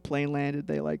when the plane landed,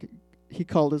 he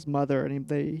called his mother and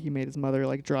he made his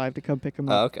mother drive to come pick him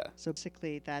Oh, up. okay. So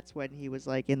basically, that's when he was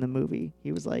in the movie.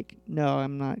 He was like, "No,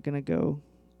 I'm not gonna go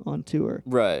on tour."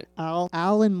 Right.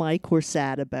 Al and Mike were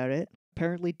sad about it.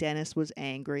 Apparently, Dennis was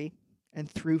angry and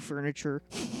threw furniture.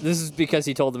 This is because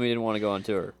he told them he didn't want to go on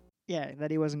tour. Yeah, that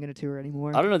he wasn't going to tour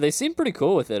anymore. I don't know. They seem pretty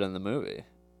cool with it in the movie.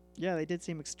 Yeah, they did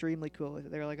seem extremely cool with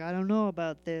it. They were like, "I don't know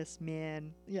about this,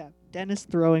 man." Yeah, Dennis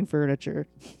throwing furniture.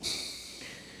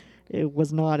 It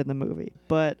was not in the movie.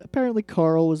 But apparently,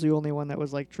 Carl was the only one that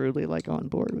was truly on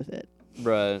board with it.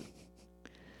 Right.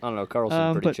 I don't know. Carl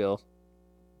seemed pretty but- chill.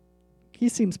 He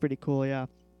seems pretty cool, yeah.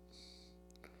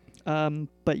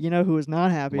 But you know who was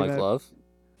not happy Mike about Love.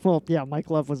 Well, yeah, Mike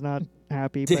Love was not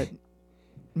happy, but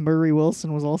Murray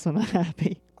Wilson was also not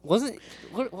happy. Wasn't?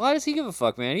 Why does he give a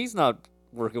fuck, man? He's not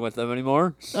working with them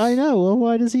anymore. I know. Well,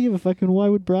 why does he give a fuck, and why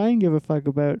would Brian give a fuck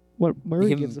about what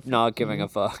Murray Him gives a fuck? not giving a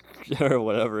fuck or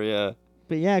whatever. Yeah.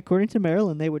 But yeah, according to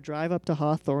Marilyn, they would drive up to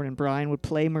Hawthorne and Brian would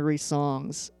play Marie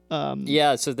songs.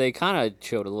 Yeah, so they kind of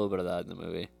showed a little bit of that in the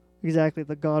movie. Exactly,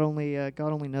 the God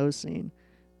Only Knows scene.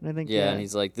 And I think Yeah, and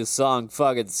he's like, this song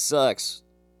fucking sucks.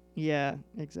 yeah,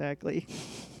 exactly.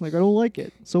 Like, I don't like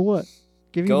it. So what?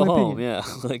 Give you Go my home, opinion.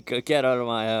 yeah. Like, get out of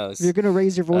my house. If you're gonna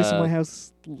raise your voice in my Uh,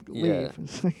 house, leave.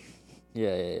 Yeah.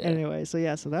 Anyway, so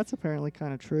that's apparently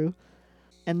kind of true.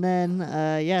 And then,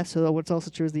 so what's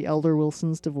also true is the elder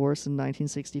Wilsons divorced in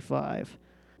 1965,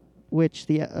 which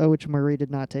which Marie did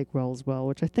not take well as well,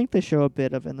 which I think they show a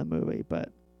bit of in the movie, but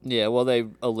Yeah, well, they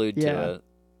allude Yeah. to it.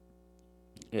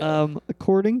 Yeah.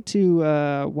 according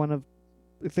to one of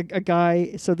a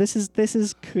guy, so this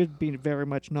is could be very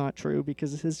much not true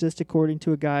because this is just according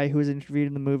to a guy who was interviewed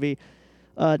in the movie,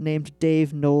 named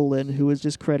Dave Nolan, who was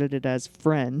just credited as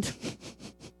friend.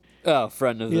 Oh,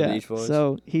 friend of the Beach Boys.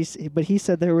 So he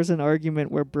said there was an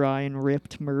argument where Brian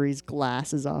ripped Murray's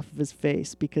glasses off of his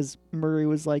face because Murray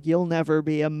was like, "You'll never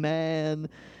be a man,"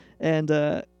 and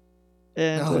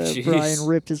jeez. Brian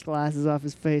ripped his glasses off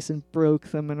his face and broke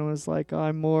them and was like,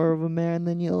 "I'm more of a man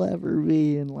than you'll ever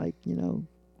be," and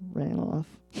ran off.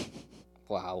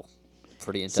 Wow.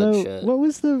 Pretty intense So shit. what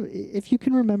was if you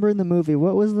can remember in the movie,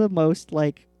 what was the most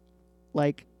like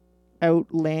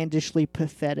outlandishly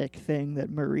pathetic thing that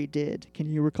Murray did?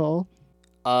 Can you recall?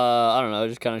 I don't know,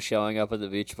 just kind of showing up at the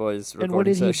Beach Boys recording And what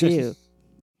did he session. do?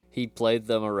 He played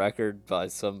them a record by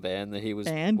some band that he was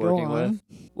And go working with. on.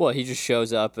 Well, he just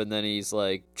shows up and then he's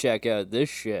like, check out this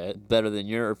shit. Better than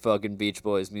your fucking Beach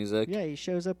Boys music. Yeah, he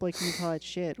shows up like he's hot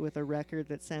shit with a record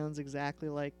that sounds exactly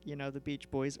like, the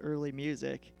Beach Boys' early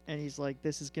music. And he's like,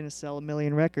 this is going to sell 1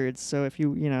 million records. So if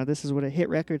this is what a hit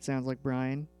record sounds like,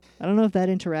 Brian. I don't know if that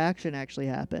interaction actually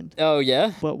happened. Oh,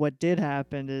 yeah? But what did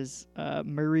happen is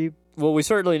Murray... Well, we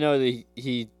certainly know that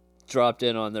he dropped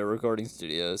in on their recording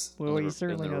studios. Well, on the we in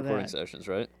certainly the know recording that. sessions,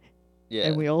 right? Yeah.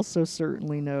 And we also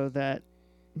certainly know that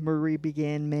Murray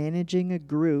began managing a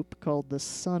group called the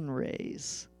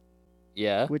Sunrays,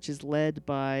 Yeah. which is led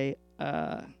by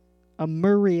a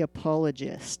Murray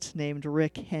apologist named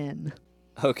Rick Henn.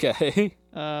 Okay.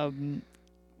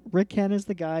 Rick Henn is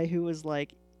the guy who was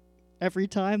like, every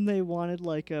time they wanted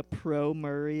like a pro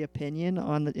Murray opinion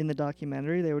in the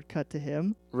documentary, they would cut to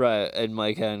him. Right, and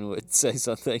Mike Henn would say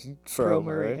something for Pro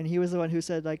Murray. Murray, and he was the one who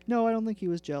said like, no, I don't think he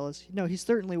was jealous. No, he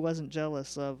certainly wasn't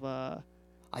jealous of.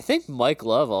 I think Mike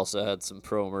Love also had some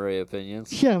pro Murray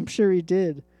opinions. Yeah, I'm sure he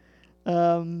did.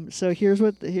 So here's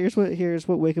what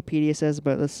Wikipedia says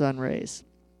about the Sunrays.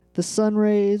 The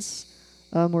Sunrays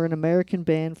were an American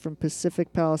band from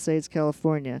Pacific Palisades,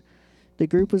 California. The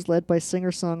group was led by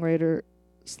singer-songwriter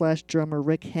 / drummer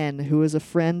Rick Henn, who was a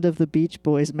friend of the Beach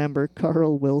Boys member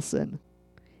Carl Wilson.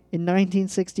 In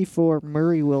 1964,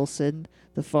 Murray Wilson,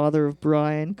 the father of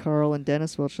Brian, Carl, and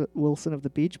Dennis Wilson of the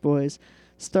Beach Boys,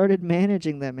 started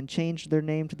managing them and changed their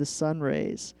name to the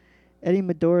Sunrays. Eddie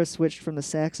Medora switched from the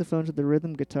saxophone to the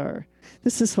rhythm guitar.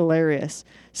 This is hilarious.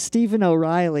 Stephen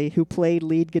O'Reilly, who played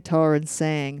lead guitar and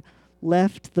sang,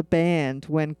 left the band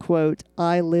when, quote,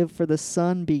 "I Live for the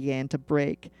Sun" began to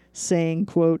break, saying,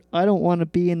 quote, "I don't want to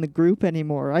be in the group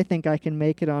anymore. I think I can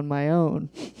make it on my own."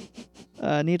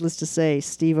 Needless to say,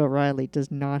 Steve O'Reilly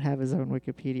does not have his own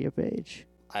Wikipedia page.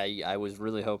 I was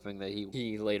really hoping that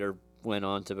he later went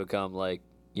on to become like,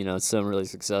 some really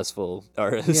successful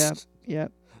artist.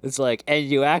 Yep. It's like, and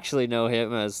you actually know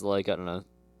him as like, I don't know,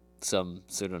 some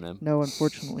pseudonym. No,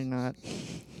 unfortunately not.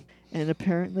 And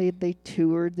apparently they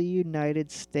toured the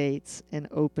United States and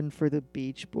opened for the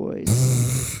Beach Boys.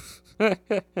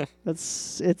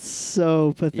 It's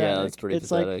so pathetic. Yeah, that's pretty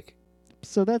pathetic.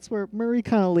 So that's where Murray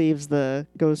kind of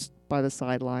goes by the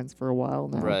sidelines for a while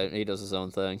now. Right, he does his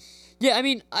own thing. Yeah, I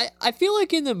mean, I feel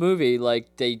like in the movie,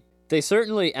 like, they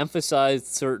certainly emphasized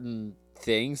certain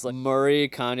things. Like, Murray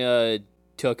kind of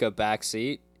took a back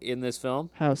seat in this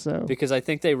film. How so? Because I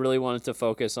think they really wanted to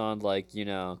focus on, like,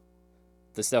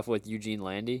 the stuff with Eugene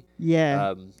Landy.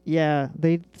 Yeah. Yeah.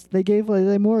 They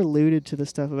more alluded to the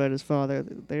stuff about his father.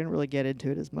 They didn't really get into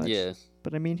it as much. Yeah.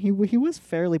 But I mean, he was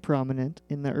fairly prominent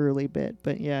in the early bit,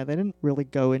 but yeah, they didn't really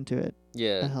go into it a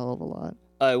Yeah. hell of a lot.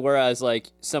 Whereas, like,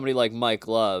 somebody like Mike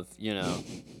Love,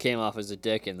 came off as a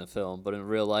dick in the film, but in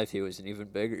real life he was an even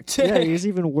bigger dick. Yeah, he was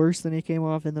even worse than he came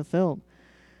off in the film.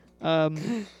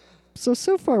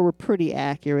 So far we're pretty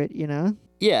accurate,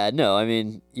 Yeah, no, I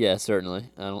mean, yeah,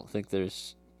 certainly. I don't think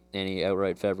there's any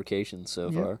outright fabrication so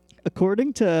Yep. far.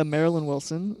 According to Marilyn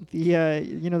Wilson,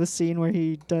 the scene where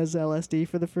he does LSD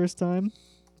for the first time,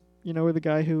 where the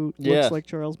guy who Yeah. looks like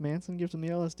Charles Manson gives him the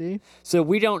LSD. So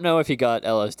we don't know if he got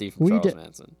LSD from We Charles d-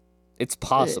 Manson. It's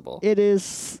possible. It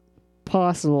is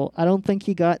possible. I don't think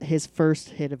he got his first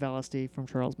hit of LSD from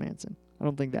Charles Manson. I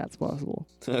don't think that's possible.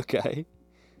 Okay.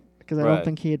 Because I Right. don't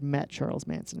think he had met Charles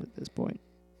Manson at this point.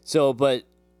 So, but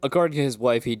according to his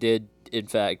wife, he did in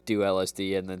fact do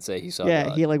LSD and then say he saw Yeah,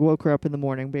 God. he like woke her up in the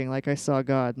morning being like, I saw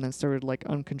God, and then started like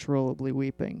uncontrollably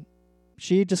weeping.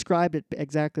 She described it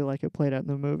exactly like it played out in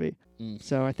the movie. Mm.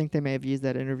 So I think they may have used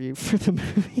that interview for the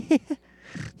movie.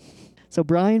 So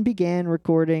Brian began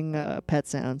recording Pet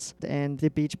Sounds, and the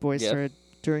Beach Boys Yep. started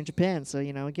touring Japan. So,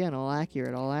 again, all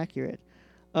accurate.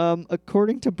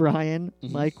 According to Brian,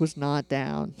 Mhm. Mike was not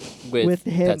down with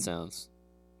him. Pet Sounds.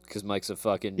 Because Mike's a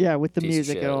fucking with the piece of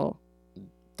music shit. at all.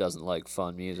 Doesn't like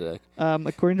fun music.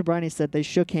 According to Brian, he said they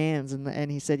shook hands,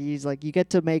 and he said he's like, you get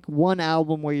to make one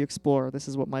album where you explore. This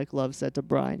is what Mike Love said to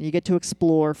Brian. You get to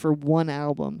explore for one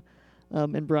album.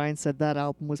 And Brian said that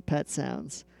album was Pet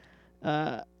Sounds.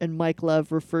 And Mike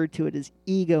Love referred to it as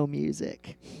ego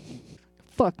music.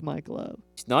 Fuck Mike Love.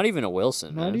 He's not even a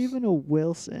Wilson, Not man. even a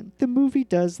Wilson. The movie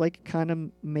does like kind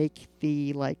of make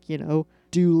the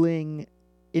dueling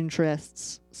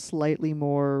interests slightly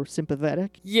more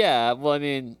sympathetic. Yeah, well, I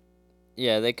mean,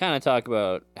 yeah, they kind of talk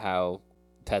about how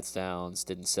Pet Sounds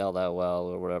didn't sell that well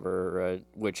or whatever, right?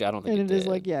 Which I don't think And it it did. is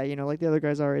like, like the other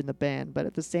guys are in the band, but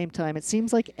at the same time, it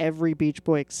seems like every Beach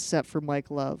Boy except for Mike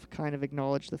Love kind of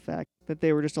acknowledged the fact that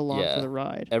they were just along Yeah. for the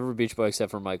ride. Every Beach Boy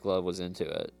except for Mike Love was into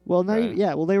it. Well, not right. even,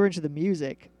 yeah, well, they were into the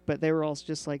music, but they were also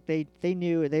just like, they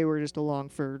knew they were just along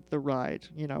for the ride,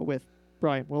 with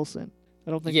Brian Wilson. I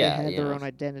don't think Yeah, they had their yeah. own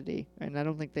identity, and I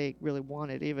don't think they really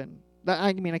wanted even.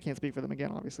 I mean, I can't speak for them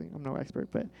again, obviously. I'm no expert,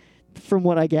 but from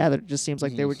what I gathered, it just seems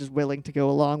like they Mhm. were just willing to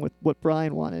go along with what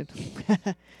Brian wanted,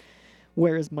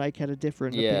 whereas Mike had a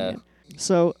different Yeah. opinion.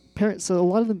 So a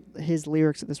lot of his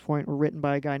lyrics at this point were written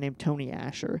by a guy named Tony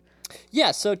Asher.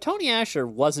 Yeah, so Tony Asher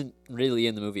wasn't really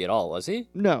in the movie at all, was he?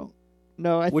 No,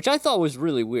 Which I thought was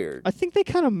really weird. I think they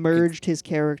kind of merged his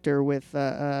character with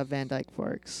Van Dyke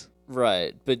Parks.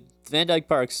 Right, but Van Dyke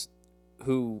Parks,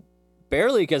 who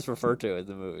barely gets referred to in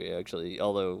the movie, actually,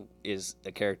 although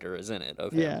a character is in it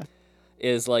of him, Yeah.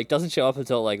 is like doesn't show up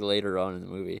until like later on in the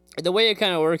movie. The way it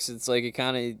kind of works, it's like it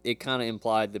kind of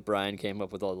implied that Brian came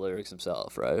up with all the lyrics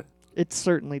himself, right? It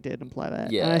certainly did imply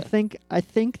that. Yeah. And I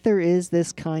think there is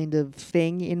this kind of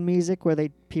thing in music where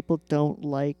people don't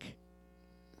like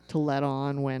to let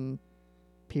on when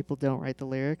people don't write the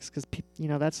lyrics because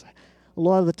that's a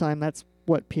lot of the time that's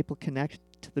what people connect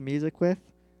to the music with.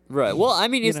 Right. Well, I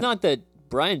mean, You it's know. not that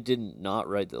Brian didn't not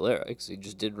write the lyrics; he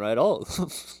just didn't write all of them.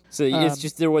 So Um, it's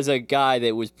just there was a guy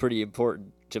that was pretty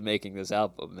important to making this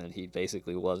album, and he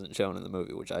basically wasn't shown in the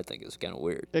movie, which I think is kind of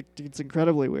weird. It's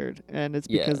incredibly weird, and it's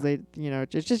because Yeah. they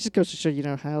it just goes to show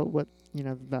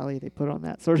the value they put on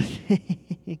that sort of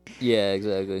thing. Yeah,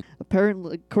 exactly.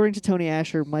 Apparently, according to Tony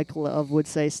Asher, Mike Love would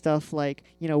say stuff like,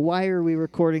 why are we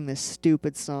recording this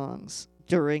stupid songs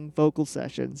during vocal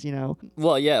sessions,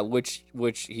 Well, yeah, which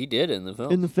he did in the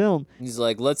film. in the film. He's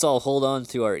like, let's all hold on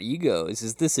to our egos.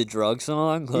 Is this a drug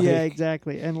song? Like, Yeah,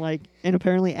 exactly. And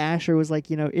apparently Asher was like,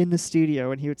 in the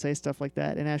studio and he would say stuff like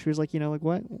that. And Asher was like,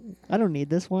 what? I don't need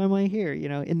this. Why am I here?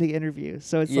 In the interview.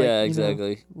 So it's Yeah, like,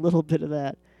 exactly. a little bit of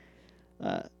that.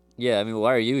 Yeah, I mean,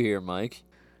 why are you here, Mike?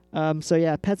 So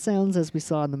yeah, Pet Sounds, as we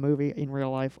saw in the movie, in real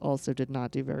life, also did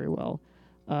not do very well.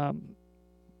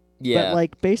 Yeah.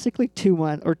 But basically 2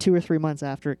 months or 2 or 3 months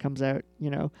after it comes out,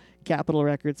 Capitol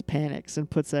Records panics and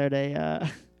puts out a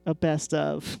best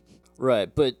of. Right,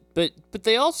 but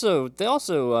they also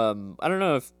I don't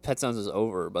know if Pet Sounds is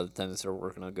over by the time they start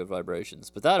working on Good Vibrations,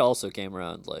 but that also came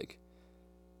around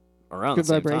around Good the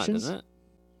same Vibrations? time, didn't it?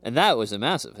 And that was a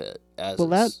massive hit, as Well,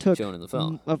 that is took shown in the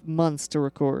film. of months to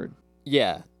record.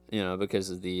 Yeah, because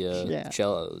of the Yeah.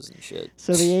 cellos and shit.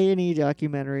 So the A&E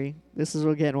documentary, this is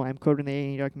again why I'm quoting the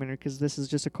A&E documentary, because this is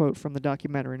just a quote from the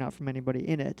documentary, not from anybody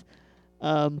in it.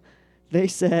 They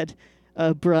said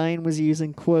Brian was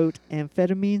using, quote,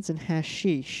 amphetamines and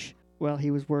hashish while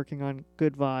he was working on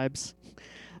Good Vibes.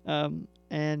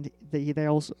 And they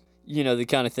also, The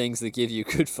kind of things that give you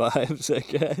good vibes, I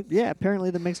guess. yeah, apparently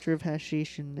the mixture of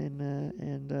hashish and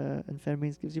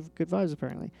amphetamines gives you good vibes,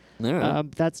 apparently. All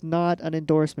right. That's not an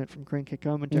endorsement from Crane Kick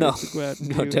Commentary No. to go out and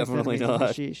No, do definitely amphetamines and not.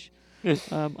 hashish.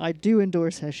 I do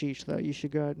endorse hashish, though. You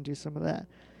should go out and do some of that.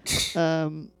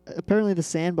 Apparently, the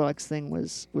sandbox thing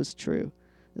was true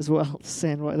as well.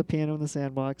 The piano in the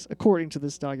sandbox, according to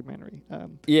this documentary.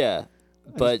 Yeah,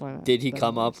 just but find did he that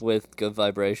come up hilarious. with Good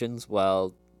Vibrations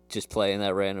while just playing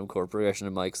that random chord progression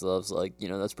of Mike's Love's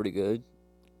that's pretty good?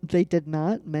 They did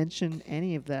not mention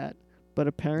any of that, but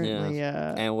apparently,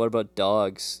 And what about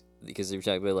dogs? Because they were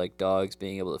talking about dogs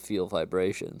being able to feel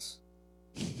vibrations.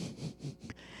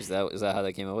 Is that how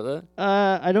they came up with it?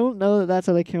 I don't know that that's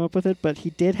how they came up with it, but he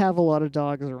did have a lot of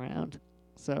dogs around,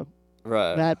 so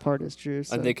Right. that part is true.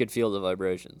 So And they could feel the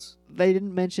vibrations. they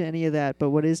didn't mention any of that, but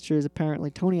what is true is apparently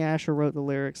Tony Asher wrote the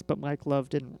lyrics, but Mike Love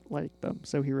didn't like them,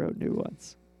 so he wrote new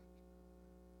ones.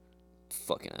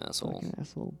 Fucking asshole. Fucking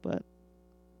asshole, but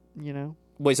you know.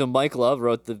 Wait, so Mike Love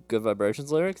wrote the Good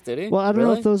Vibrations lyrics, did he? Well, I don't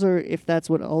know Really? if that's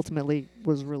what ultimately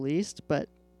was released, but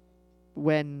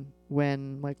when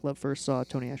Mike Love first saw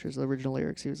Tony Asher's original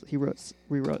lyrics, he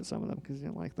rewrote some of them because he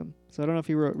didn't like them. So I don't know if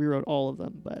he rewrote all of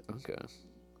them, but Okay.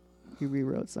 he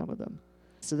rewrote some of them.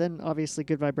 So then, obviously,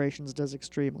 Good Vibrations does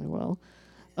extremely well,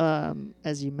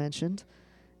 as you mentioned.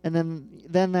 And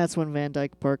then that's when Van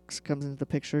Dyke Parks comes into the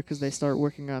picture because they start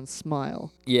working on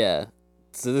Smile Yeah.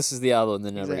 So this is the album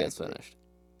that never gets Exactly. finished.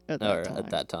 at that Or time. at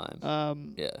that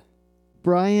time. Yeah.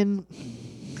 Brian,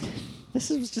 this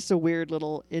was just a weird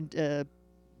little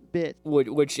bit.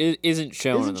 Which isn't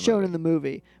shown in the movie. in the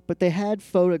movie, but they had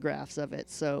photographs of it.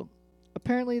 So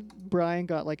apparently Brian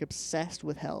got like obsessed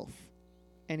with health,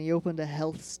 and he opened a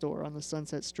health store on the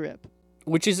Sunset Strip.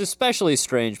 Which is especially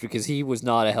strange because he was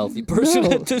not a healthy person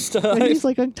No. at this time. He's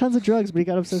like on tons of drugs, but he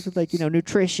got obsessed with like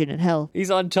nutrition and health.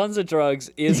 He's on tons of drugs,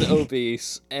 is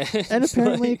obese, and And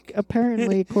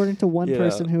apparently, according to one Yeah.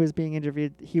 person who was being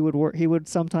interviewed, he would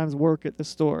sometimes work at the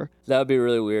store, that would be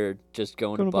really weird. Just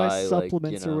going going to to buy buy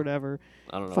supplements like, or whatever.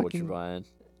 I don't know what you're fucking- buying.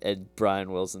 And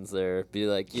Brian Wilson's there. Be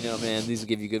like, man, these will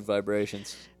give you good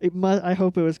vibrations. I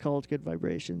hope it was called Good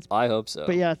Vibrations. I hope so.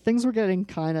 But yeah, things were getting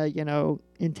kind of,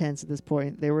 intense at this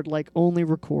point. They would like only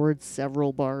record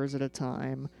several bars at a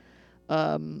time.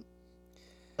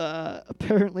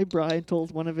 Apparently Brian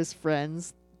told one of his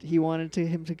friends he wanted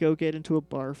him to go get into a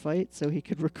bar fight so he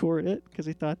could record it because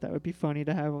he thought that would be funny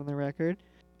to have on the record.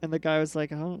 And the guy was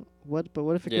like, "Oh, what? But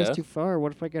what if it Yeah. goes too far?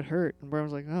 What if I get hurt?" And Brian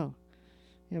was like, "Oh,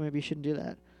 yeah, maybe you shouldn't do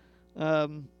that."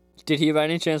 Did he by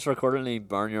any chance record any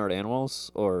Barnyard Animals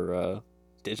or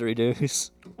didgeridoos?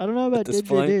 I don't know about this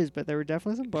point? didgeridoos, but there were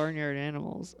definitely some barnyard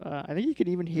animals. I think you could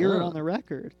even hear it Oh. on the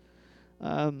record.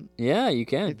 Yeah, you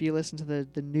can. If you listen to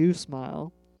the new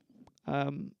Smile,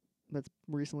 that's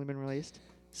recently been released.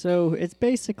 So it's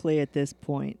basically at this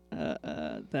point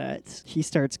that he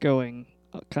starts going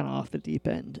kind of off the deep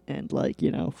end and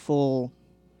full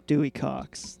Dewey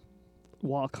Cox,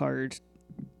 walk hard,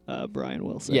 Brian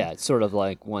Wilson. Yeah, it's sort of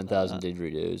like 1,000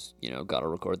 didgeridoos. Gotta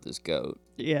record this goat.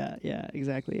 Yeah,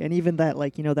 exactly. And even that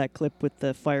that clip with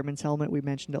the fireman's helmet, we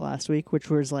mentioned it last week, which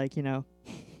was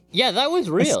Yeah, that was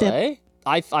real, step- eh?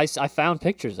 I found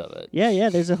pictures of it. Yeah,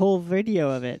 there's a whole video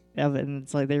of it, and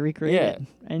it's like they recreated it.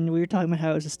 And we were talking about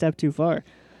how it was a step too far.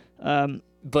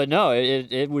 But no,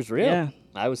 it was real. Yeah.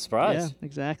 I was Yeah, surprised.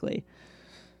 exactly.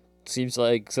 Seems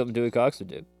like something Dewey Cox would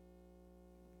do.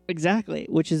 Exactly,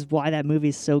 which is why that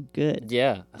movie's so good.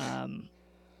 Yeah.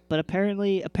 But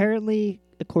apparently,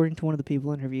 according to one of the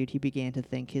people interviewed, he began to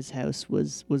think his house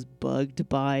was bugged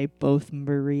by both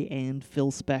Murray and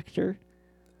Phil Spector.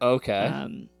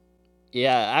 Okay.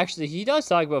 Yeah, actually, he does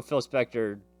talk about Phil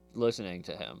Spector listening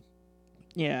to him.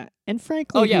 Yeah, and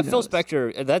frankly, Oh, yeah, who Phil knows?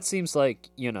 Spector. That seems like,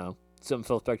 something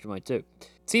Phil Spector might do.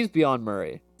 Seems beyond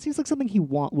Murray. Seems like something he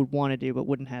would want to do, but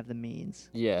wouldn't have the means.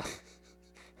 Yeah.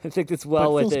 I think that's well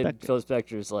Phil within Spector- Phil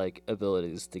Spector's,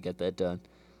 abilities to get that done.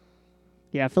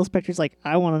 Yeah, Phil Spector's like,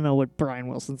 I want to know what Brian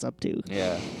Wilson's up to.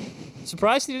 Yeah.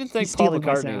 Surprised he didn't think He's Paul stealing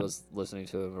my McCartney sound. was listening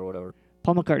to him or whatever.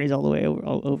 Paul McCartney's all the way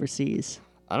overseas.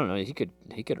 I don't know. He could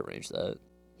arrange that.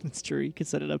 That's true. You could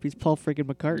set it up. He's Paul freaking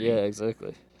McCartney. Yeah,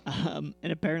 exactly. And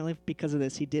apparently, because of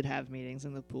this, he did have meetings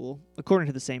in the pool, according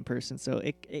to the same person. So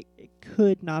it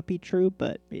could not be true,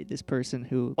 but this person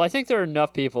who, Well, I think there are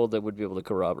enough people that would be able to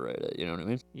corroborate it. You know what I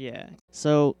mean? yeah.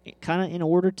 So kind of in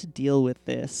order to deal with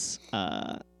this,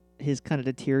 his kind of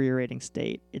deteriorating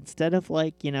state, instead of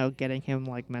getting him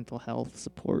mental health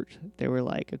support, they were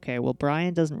like, okay, well,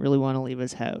 Brian doesn't really want to leave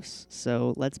his house,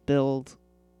 so let's build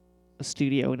a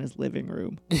studio in his living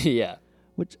room, Yeah.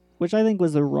 which I think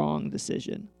was the wrong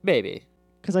decision. Maybe.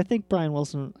 Because I think Brian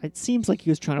Wilson, it seems like he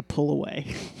was trying to pull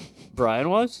away. Brian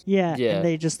was? Yeah, Yeah. and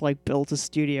they just built a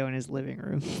studio in his living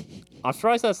room. I'm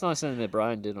surprised that's not something that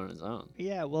Brian did on his own.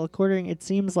 Yeah, well, it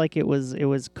seems like it was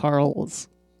Carl's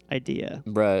idea,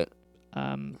 Right.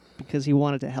 because he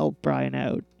wanted to help Brian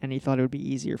out, and he thought it would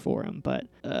be easier for him. But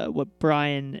what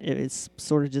Brian is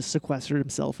sort of just sequestered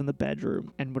himself in the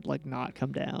bedroom and would not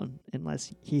come down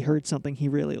unless he heard something he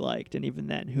really liked, and even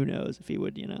then, who knows if he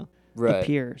would Right.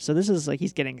 appear. So this is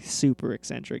he's getting super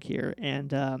eccentric here, and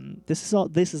this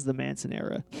is the Manson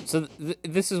era. So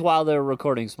this is while they're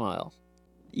recording Smile.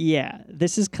 Yeah,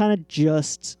 this is kind of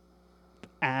just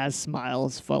as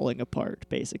Smile's falling apart,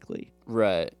 basically.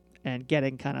 Right. and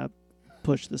getting kind of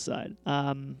pushed aside.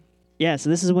 Yeah, so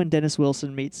this is when Dennis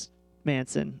Wilson meets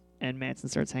Manson, and Manson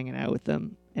starts hanging out with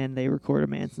them, and they record a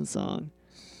Manson song.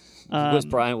 Was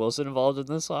Brian Wilson involved in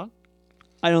this song?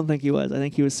 I don't think he was. I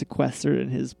think he was sequestered in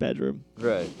his bedroom.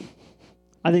 Right.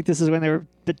 I think this is when they were a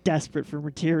bit desperate for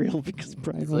material because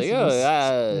Brian Wilson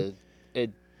Like,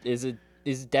 was...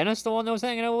 is Dennis the one that was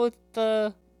hanging out with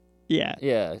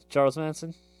Yeah. Charles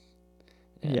Manson?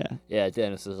 Yeah. Yeah,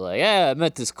 Dennis was like, yeah, I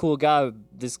met this cool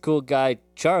guy,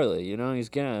 Charlie, you know, he's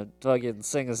gonna fucking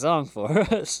sing a song for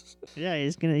us. Yeah,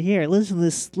 he's gonna listen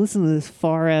to this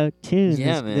far out tune.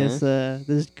 Yeah,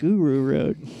 this Guru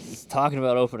wrote. He's talking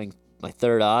about opening my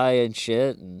third eye and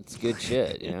shit, and it's good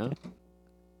shit, you know?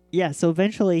 Yeah, so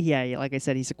eventually, yeah, like I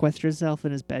said, he sequestered himself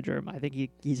in his bedroom. I think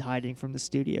he's hiding from the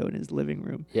studio in his living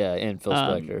room. Yeah, and Phil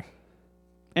Spector.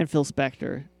 And Phil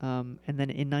Spector. And then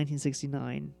in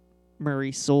 1969,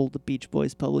 Murray sold the Beach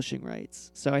Boys publishing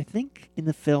rights. So I think in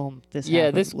the film, this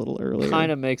happens a little earlier.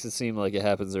 Kind of makes it seem like it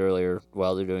happens earlier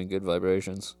while they're doing Good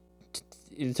Vibrations.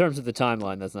 In terms of the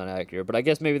timeline, that's not accurate. But I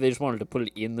guess maybe they just wanted to put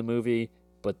it in the movie,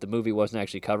 but the movie wasn't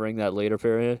actually covering that later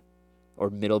period. Or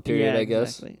middle period, I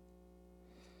guess. Exactly.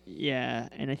 Yeah,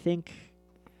 and I think...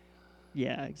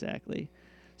 Yeah, exactly.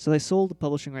 So they sold the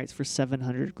publishing rights for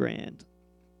 $700,000.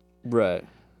 Right.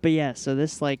 But yeah, so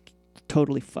this, like,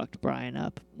 totally fucked Brian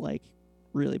up, like,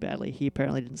 really badly. He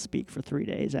apparently didn't speak for 3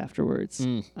 days afterwards.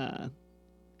 And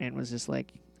was just,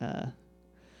 like...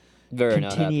 Very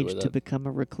not happy with continued to it. become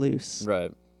a recluse.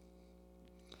 Right.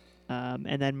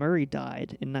 And then Murray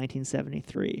died in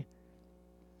 1973.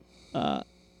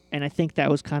 And I think that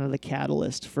was kind of the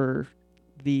catalyst for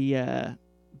the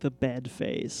bed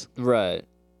phase. Right.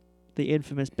 The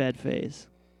infamous bed phase.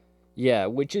 Yeah,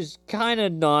 which is kind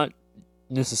of not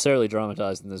necessarily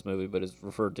dramatized in this movie, but is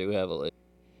referred to heavily.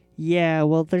 Yeah,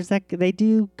 well, there's that. They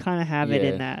do kind of have it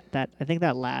in Yeah. that. I think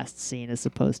that last scene is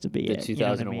supposed to be The it. You know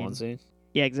what I 2001 mean? scene.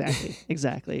 Yeah, exactly,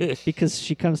 exactly. Because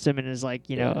she comes to him and is like,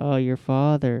 you know, Yeah. oh, your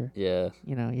father. Yeah,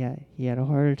 You know, yeah, he had a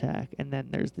heart attack, and then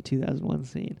there's the 2001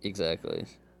 scene. exactly.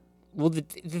 Well, the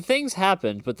things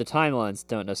happened, but the timelines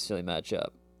don't necessarily match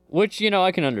up. Which, you know,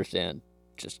 I can understand.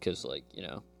 Just because, like, you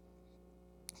know,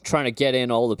 trying to get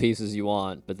in all the pieces you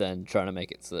want, but then trying to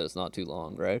make it so that it's not too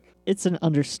long, right? It's an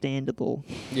understandable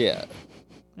Yeah.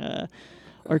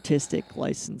 artistic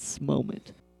license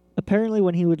moment. Apparently,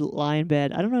 when he would lie in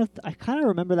bed, I don't know if I kind of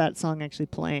remember that song actually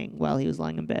playing while he was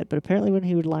lying in bed. But apparently, when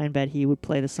he would lie in bed, he would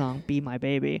play the song "Be My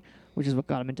Baby," which is what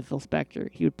got him into Phil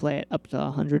Spector. He would play it up to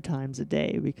 100 times a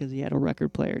day because he had a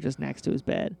record player just next to his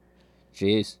bed.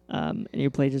 Jeez. And he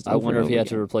would play just. I over wonder and if he over had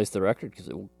to again. replace the record because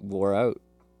it wore out.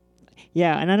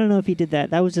 Yeah, and I don't know if he did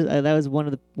that. That was just, that was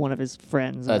one of his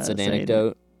friends. That's an saying that.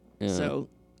 anecdote.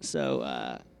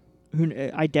 Yeah.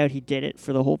 I doubt he did it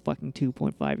for the whole fucking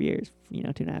 2.5 years.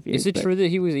 2.5 years. Is it but- true that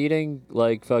he was eating,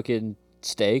 like, fucking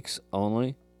steaks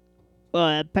only?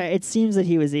 Well, it seems that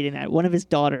he was eating that. One of his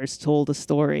daughters told a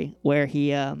story where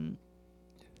she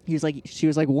was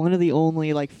like one of the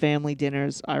only like family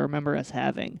dinners I remember us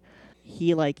having.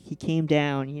 He came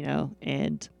down,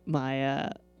 and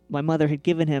my mother had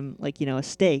given him a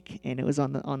steak, and it was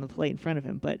on the plate in front of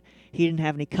him, but he didn't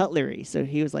have any cutlery, so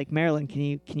he was like, Marilyn, can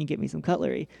you get me some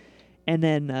cutlery? And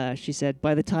then she said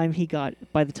by the time she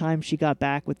got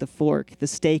back with the fork, the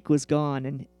steak was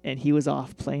gone, and he was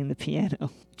off playing the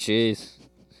piano. Jeez.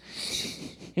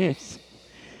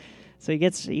 So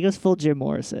he goes full Jim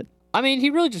Morrison. I mean, he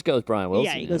really just goes Brian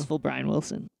Wilson. Yeah, he goes full Brian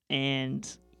Wilson, and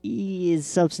his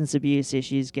substance abuse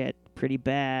issues get pretty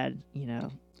bad.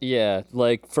 Yeah,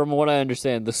 like, from what I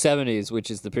understand, the 70s,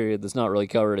 which is the period that's not really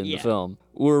covered in the film,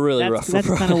 were really rough for That's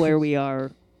kind Brian. of where we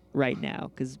are right now,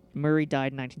 because Murray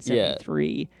died in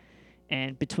 1973,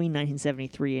 and between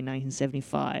 1973 and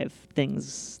 1975,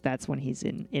 that's when he's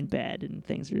in bed, and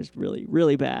things are just really,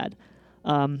 really bad.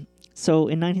 So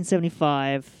in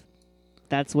 1975,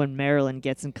 that's when Marilyn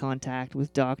gets in contact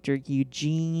with Dr.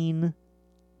 Eugene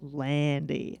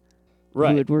Landy, who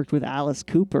Right. had worked with Alice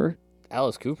Cooper.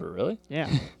 Alice Cooper, really? Yeah.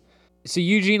 So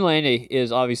Eugene Landy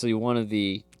is obviously one of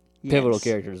the pivotal Yes.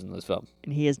 characters in this film.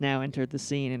 And he has now entered the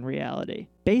scene in reality.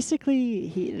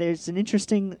 Basically, there's an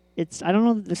interesting... I don't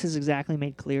know if this is exactly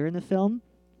made clear in the film,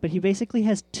 but he basically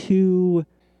has two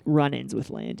run-ins with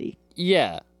Landy.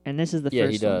 Yeah. And this is the Yeah,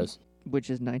 first he does. one, which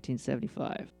is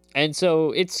 1975. And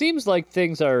so it seems like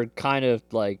things are kind of,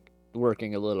 like,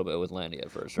 working a little bit with Landy at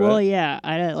first, right? Well, yeah,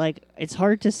 it's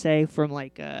hard to say from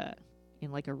in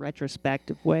a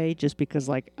retrospective way, just because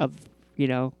of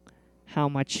how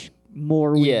much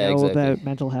more we Yeah, know exactly. about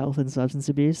mental health and substance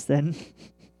abuse than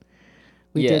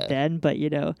we Yeah. did then. But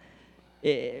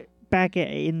back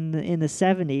in the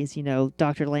 70s,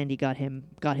 Dr. Landy got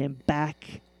him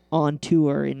back on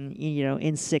tour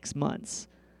in 6 months.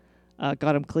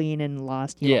 Got him clean and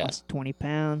lost 20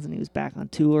 pounds, and he was back on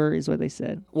tour, is what they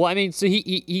said. Well, I mean, so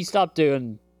he stopped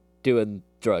doing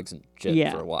drugs and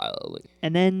shit for a while at least.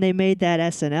 And then they made that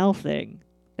SNL thing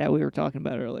that we were talking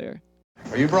about earlier.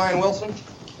 Are you Brian Wilson?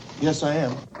 Yes, I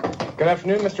am. Good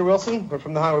afternoon, Mr. Wilson. We're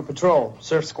from the Highway Patrol,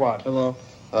 Surf Squad. Hello.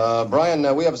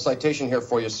 Brian, we have a citation here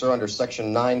for you, sir, under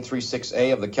Section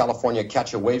 936A of the California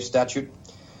Catch a Wave Statute.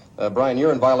 Brian,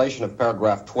 you're in violation of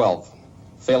paragraph 12.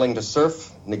 Failing to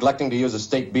surf, neglecting to use a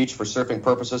state beach for surfing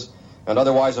purposes, and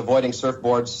otherwise avoiding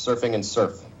surfboards, surfing, and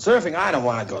surf. Surfing? I don't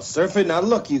want to go surfing. Now,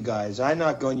 look, you guys, I'm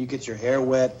not going. You get your hair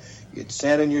wet, you get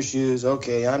sand in your shoes.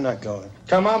 Okay, I'm not going.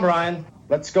 Come on, Brian.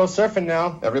 Let's go surfing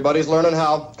now. Everybody's learning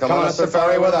how. Come on a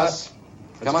safari with us.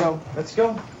 Come on. Let's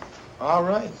go. All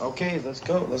right. Okay, let's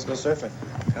go. Let's go surfing.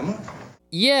 Come on.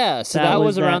 Yeah, so that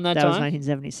was around that time? That was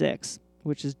 1976,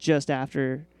 which is just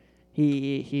after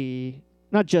he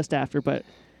not just after, but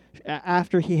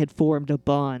after he had formed a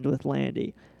bond with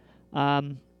Landy.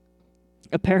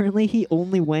 Apparently, he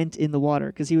only went in the water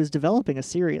because he was developing a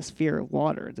serious fear of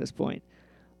water at this point.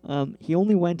 He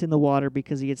only went in the water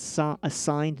because he had a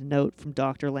signed note from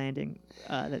Dr. Landing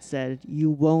that said, "You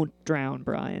won't drown,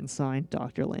 Brian," signed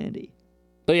Dr. Landy.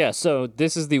 But yeah, so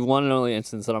this is the one and only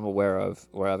instance that I'm aware of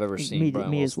where I've ever seen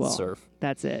Brian me as Wilson well. surf.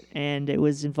 That's it. And it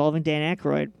was involving Dan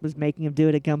Aykroyd, was making him do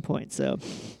it at gunpoint, so...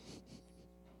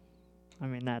 I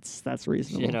mean, that's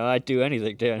reasonable. I'd do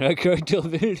anything, Dan Aykroyd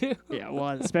told me to do. Yeah, well,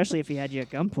 especially if he had you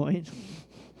at gunpoint.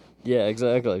 Yeah,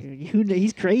 exactly.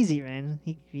 He's crazy, man.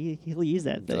 He'll use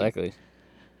that thing. Exactly.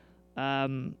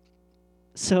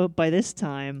 So by this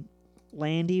time,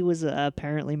 Landy was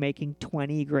apparently making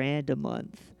 $20,000 a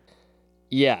month.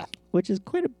 Yeah. Which is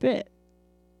quite a bit.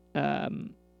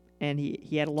 And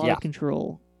he had a lot of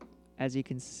control, as you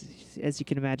can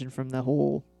imagine from the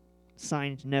whole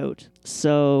signed note.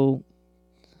 So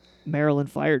Marilyn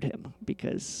fired him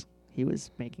because he was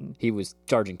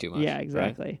charging too much. Yeah,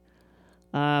 exactly.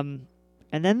 Right?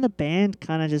 And then the band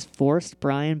kind of just forced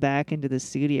Brian back into the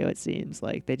studio, it seems.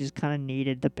 Like, they just kind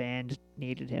of the band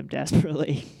needed him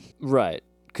desperately. Right.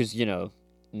 Because,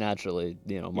 naturally,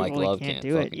 Mike Love can't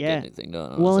do it. get anything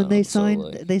done. Well, and they signed,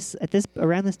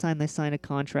 around this time, they signed a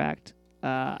contract.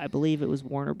 I believe it was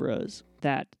Warner Bros.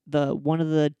 That one of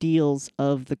the deals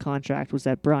of the contract was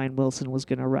that Brian Wilson was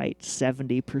going to write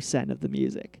 70% of the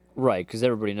music. Right, because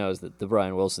everybody knows that the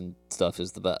Brian Wilson stuff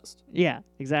is the best. Yeah,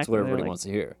 exactly. It's what everybody wants to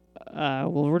hear. Well,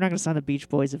 we're not going to sign the Beach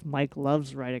Boys if Mike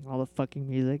Love's writing all the fucking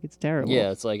music. It's terrible. Yeah,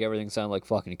 it's like everything sounds like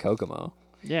fucking Kokomo.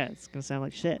 Yeah, it's going to sound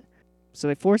like shit. So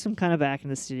they force him kind of back in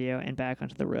the studio and back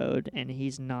onto the road, and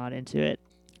he's not into it.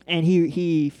 And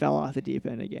he fell off the deep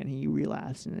end again. He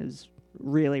relapsed, and it was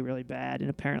really, really bad. And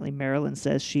apparently Marilyn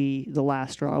says the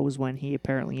last straw was when he,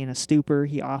 apparently in a stupor,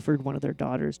 he offered one of their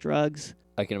daughters drugs.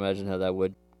 I can imagine how that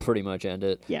would pretty much end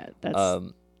it. Yeah,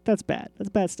 that's bad. That's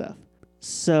bad stuff.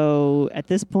 So at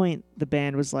this point, the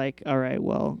band was like, all right,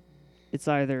 well, it's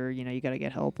either, you got to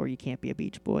get help or you can't be a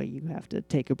Beach Boy. You have to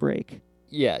take a break.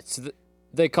 Yeah, so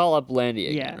they call up Landy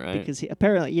again, right? Yeah, because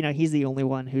apparently, he's the only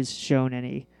one who's shown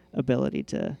any ability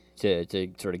to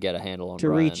sort of get a handle on to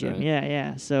Brian, reach him. right?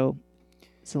 Yeah. So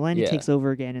Landy takes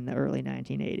over again in the early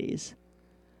 1980s.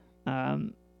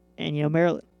 And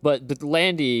Marilyn. But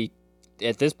Landy,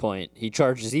 at this point, he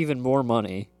charges even more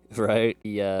money, right?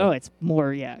 He it's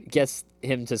more. Yeah. Gets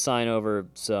him to sign over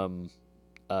some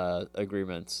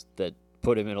agreements that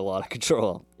put him in a lot of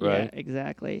control, right? Yeah,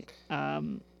 exactly.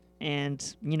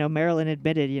 And Marilyn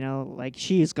admitted, like,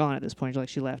 she's gone at this point. Like,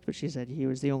 she left, but she said he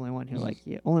was the only one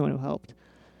who helped.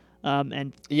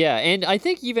 And yeah, and I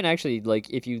think even actually, like,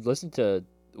 if you listen to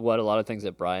what a lot of things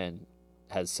that Brian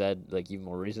has said, like, even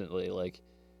more recently, like,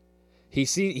 he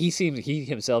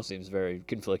himself seems very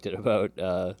conflicted about.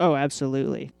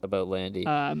 Absolutely. About Landy.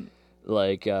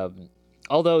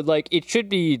 Although, like, it should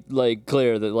be like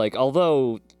clear that, like,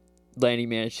 although Landy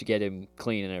managed to get him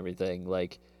clean and everything,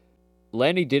 like,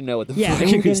 Landy didn't know what the fuck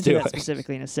he was doing. That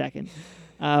specifically in a second.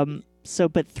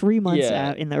 But 3 months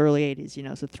out in the early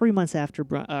 80s, so 3 months after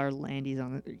Landy's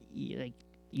on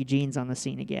Eugene's on the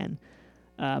scene again,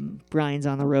 Brian's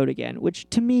on the road again, which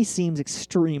to me seems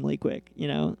extremely quick.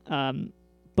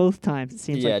 Both times it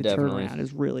seems like the turnaround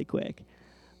is really quick.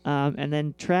 And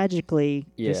then tragically,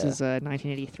 this is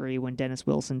 1983 when Dennis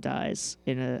Wilson dies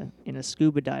in a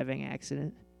scuba diving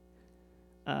accident,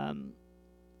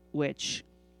 which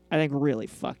I think really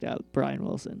fucked up Brian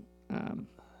Wilson.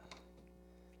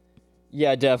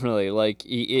 Yeah, definitely. Like,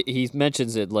 he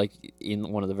mentions it, like,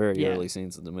 in one of the very early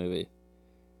scenes of the movie.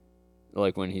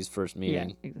 Like, when he's first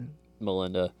meeting. Yeah.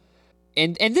 Melinda.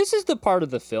 And this is the part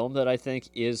of the film that I think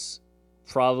is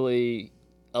probably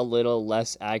a little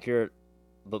less accurate,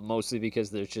 but mostly because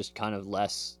there's just kind of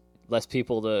less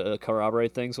people to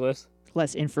corroborate things with.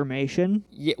 Less information.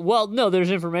 Yeah, well, no,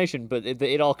 there's information, but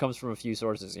it all comes from a few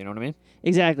sources. You know what I mean?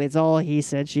 Exactly. It's all he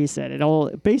said, she said. It all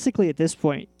basically at this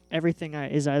point, everything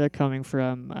is either coming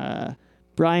from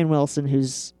Brian Wilson,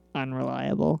 who's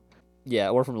unreliable. Yeah,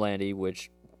 or from Landy, which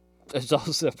is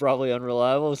also probably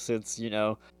unreliable since he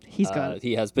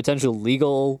has potential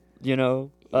legal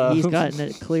he's got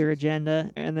a clear agenda,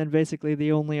 and then basically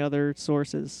the only other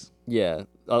sources. Yeah,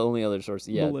 only other source.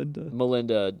 Yeah, Melinda.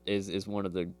 Melinda is one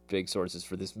of the big sources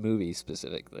for this movie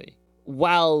specifically.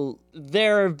 While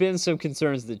there have been some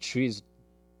concerns that she's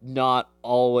not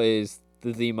always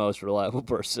the most reliable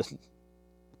person.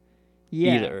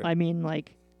 Yeah, either. I mean,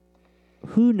 like,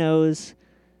 who knows?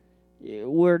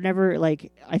 We're never,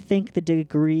 like, I think the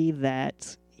degree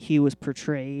that he was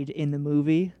portrayed in the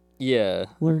movie, Yeah.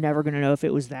 we're never going to know if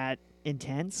it was that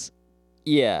intense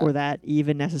Yeah. or that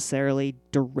even necessarily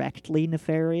directly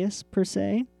nefarious, per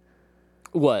se.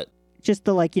 What? Just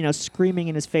the, like, screaming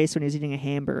in his face when he was eating a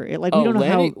hamburger. We Oh, don't know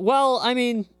Landy? how... Well, I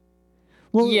mean...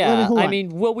 Well, yeah, hold I on. mean,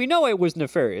 we know it was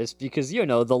nefarious because, the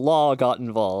law got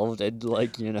involved and,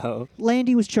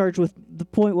 Landy was charged with the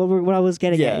point what I was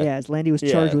getting Yeah. at. Yeah, is Landy was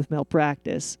charged with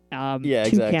malpractice. Yeah, 2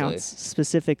 exactly. counts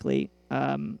specifically.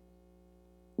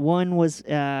 One was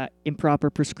improper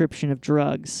prescription of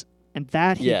drugs, and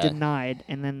that he Yeah. denied.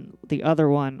 And then the other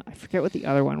one, I forget what the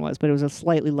other one was, but it was a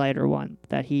slightly lighter one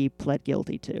that he pled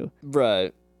guilty to.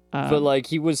 Right. Um, But,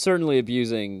 he was certainly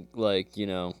abusing,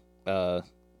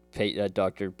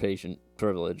 doctor-patient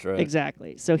privilege, right?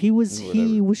 Exactly. So he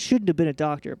shouldn't have been a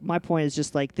doctor. My point is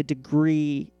just, like, the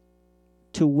degree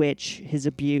to which his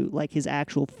abuse, like his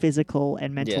actual physical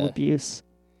and mental Yeah. abuse,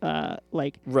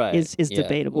 Right. is yeah.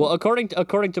 debatable. Well, according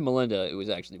to Melinda, it was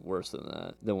actually worse than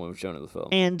that, than what was shown in the film.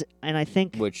 And I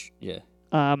think Which, yeah.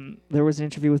 there was an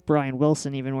interview with Brian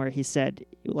Wilson even where he said,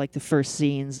 like, the first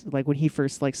scenes, like when he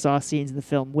first saw scenes in the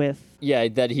film with, Yeah,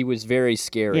 that he was very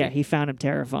scary. yeah, he found him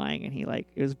terrifying, and it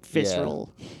was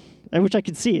visceral. Which I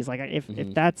can see is, like, if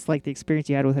that's like the experience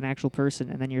you had with an actual person,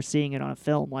 and then you're seeing it on a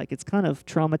film, like, it's kind of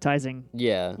traumatizing.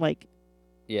 Yeah. Like,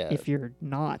 Yeah. if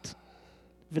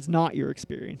it's not your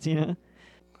experience,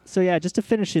 So yeah, just to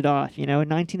finish it off, in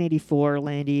 1984,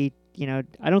 Landy,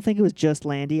 I don't think it was just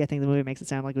Landy. I think the movie makes it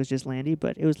sound like it was just Landy,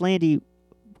 but it was Landy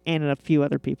and a few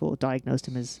other people diagnosed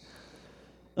him as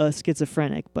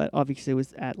schizophrenic, but obviously it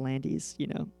was at Landy's,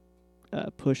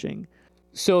 pushing.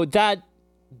 So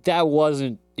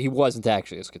he wasn't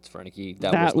actually a schizophrenic.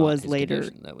 That was not his later.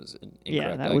 condition. That was an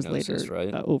incorrect That was diagnosis,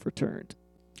 later right? overturned,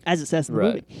 as it says in the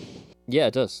Right. movie. Yeah,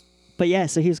 it does. But yeah,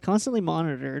 so he was constantly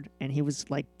monitored, and he was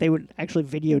like, they would actually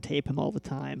videotape him all the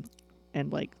time,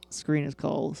 and like screen his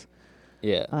calls.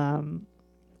 Yeah.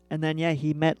 And then yeah,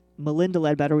 he met Melinda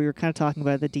Ledbetter. We were kind of talking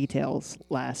about the details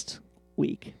last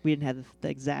week. We didn't have the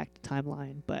exact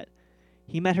timeline, but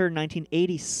he met her in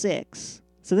 1986.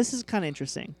 So this is kind of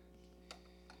interesting.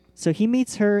 So he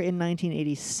meets her in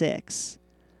 1986.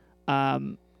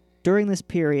 During this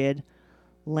period,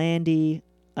 Landy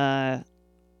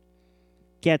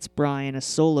gets Brian a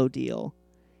solo deal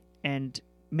and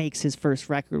makes his first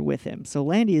record with him. So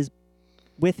Landy is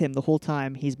with him the whole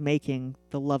time he's making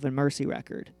the Love and Mercy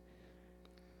record,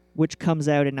 which comes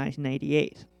out in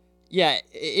 1988. Yeah,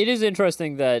 it is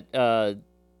interesting that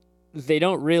they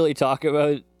don't really talk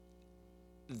about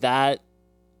that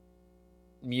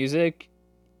music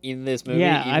in this movie.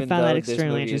 Yeah, I even found that though extremely this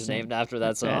movie interesting. is named after that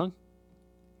That's right. song.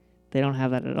 They don't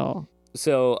have that at all.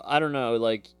 So I don't know.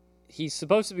 Like, he's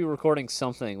supposed to be recording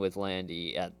something with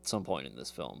Landy at some point in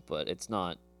this film, but it's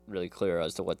not really clear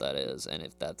as to what that is and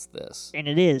if that's this, And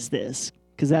it is this,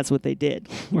 because that's what they did,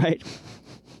 right?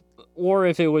 or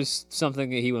if it was something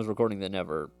that he was recording that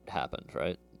never happened.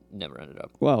 Right? Never ended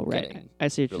up. Well, right. getting I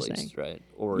see what you're released, saying. right?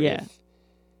 Or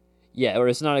Yeah. or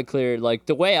it's not a clear, like,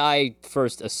 the way I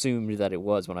first assumed that it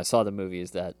was when I saw the movie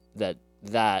is that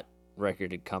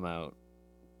record had come out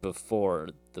before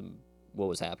what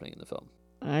was happening in the film.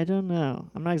 I don't know.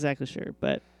 I'm not exactly sure,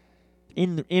 but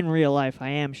in real life, I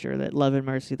am sure that Love and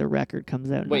Mercy, the record,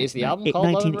 comes out in Wait, is the album called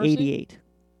Love and Mercy? 1988.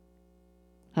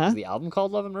 Huh? Is the album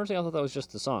called Love and Mercy? I thought that was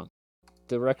just the song.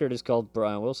 The record is called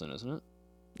Brian Wilson, isn't it?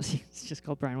 It's just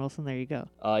called Brian Wilson. There you go.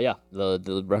 Yeah.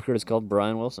 The record is called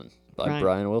Brian Wilson by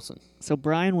Brian Wilson. So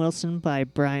Brian Wilson by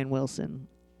Brian Wilson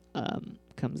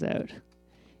comes out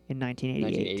in 1988.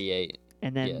 1988.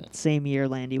 And then yeah. same year,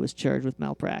 Landy was charged with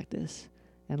malpractice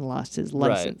and lost his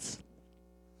license.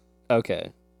 Right.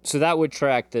 Okay. So that would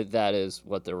track that is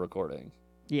what they're recording.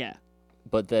 Yeah.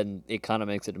 but then it kind of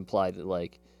makes it imply that,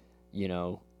 like,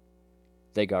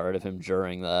 they got rid of him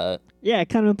during that. Yeah, it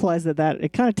kind of implies that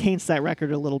it kind of taints that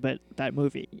record a little bit, that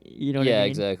movie. You know what I mean? Yeah,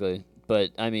 exactly.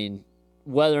 But, I mean,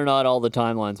 whether or not all the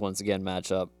timelines once again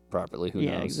match up properly, who knows?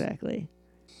 Yeah, exactly.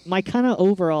 My kind of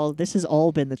overall, this has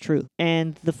all been the truth.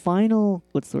 And the final,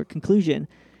 conclusion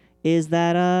is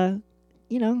that,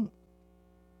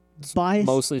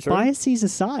 mostly true. biases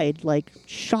aside, like,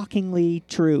 shockingly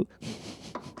true.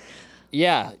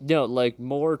 Yeah, no, like,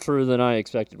 more true than I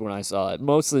expected when I saw it.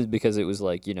 Mostly because it was,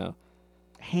 like,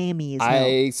 hammy as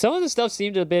hell. some of the stuff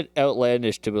seemed a bit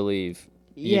outlandish to believe.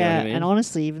 You know what I mean? And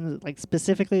honestly, even, like,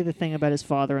 specifically the thing about his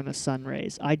father and the sun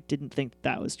rays, I didn't think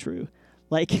that was true.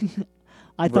 Like,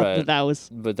 I thought that was...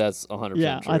 But that's 100%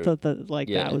 Yeah, true. I thought that, like,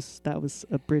 that was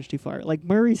a bridge too far. Like,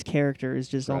 Murray's character is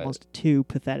just almost too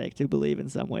pathetic to believe in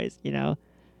some ways,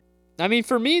 I mean,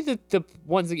 for me,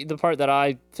 the part that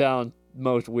I found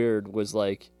most weird was,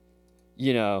 like,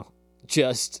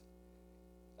 just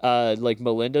like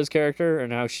Melinda's character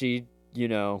and how she,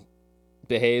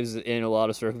 behaves in a lot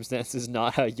of circumstances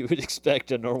not how you would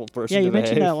expect a normal person to behave. Yeah, you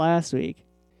mentioned that last week.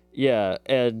 Yeah,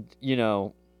 and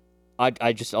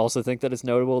I just also think that it's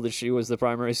notable that she was the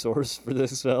primary source for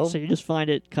this film. So you just find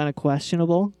it kind of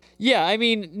questionable? Yeah, I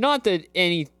mean, not that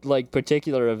any, like,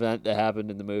 particular event that happened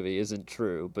in the movie isn't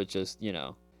true, but just,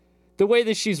 the way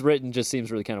that she's written just seems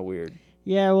really kind of weird.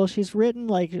 Yeah, well, she's written,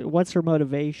 like, what's her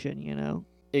motivation,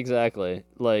 Exactly.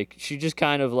 Like, she just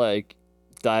kind of, like,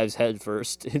 dives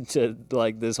headfirst into,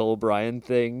 like, this whole Brian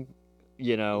thing,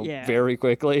 very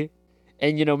quickly.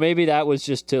 And, maybe that was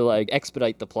just to, like,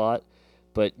 expedite the plot.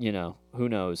 But, who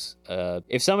knows?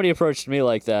 If somebody approached me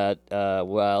like that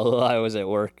while I was at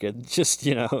work and just,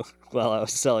 while I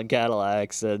was selling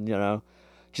Cadillacs and,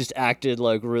 just acted,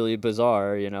 like, really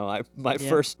bizarre, my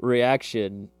first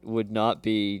reaction would not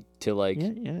be to, like,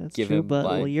 that's give true, him but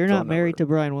my you're phone not married number. to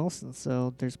Brian Wilson,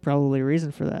 so there's probably a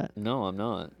reason for that. No, I'm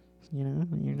not. You're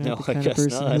not No, the I kind of guess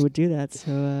person not. who would do that.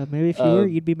 So maybe if you were,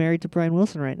 you'd be married to Brian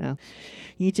Wilson right now.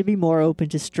 You need to be more open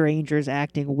to strangers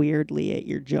acting weirdly at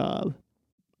your job.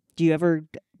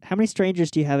 How many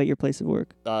strangers do you have at your place of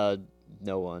work?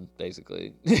 No one,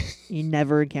 basically. You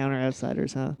never encounter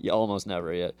outsiders, huh? Yeah, almost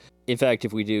never yet. In fact,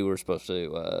 if we do, we're supposed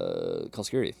to call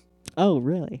security. Oh,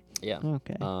 really? Yeah.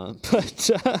 Okay. But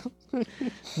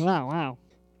Wow.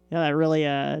 Yeah, that really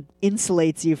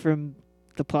insulates you from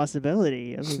the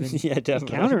possibility of even yeah,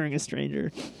 definitely encountering a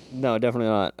stranger. No, definitely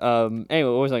not. Anyway,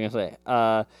 what was I gonna say?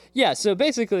 Yeah. So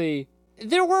basically,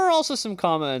 there were also some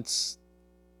comments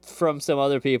from some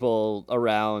other people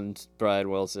around Brian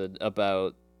Wilson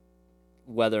about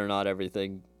whether or not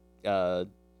everything Melinda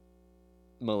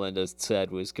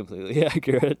said was completely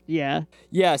accurate. Yeah.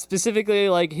 Yeah, specifically,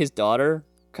 like, his daughter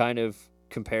kind of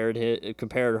compared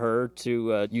her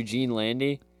to Eugene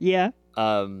Landy. Yeah.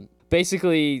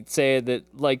 Basically saying that,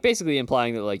 like, basically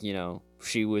implying that, like,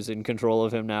 she was in control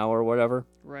of him now or whatever.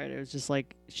 Right. It was just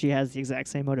like she has the exact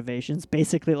same motivations,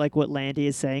 basically like what Landy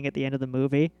is saying at the end of the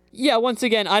movie. Yeah. Once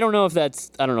again, I don't know if that's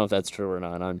true or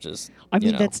not. I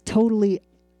mean, that's totally.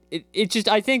 It just,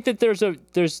 I think that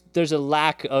there's a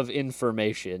lack of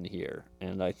information here,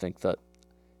 and I think that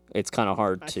it's kind of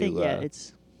hard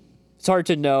it's hard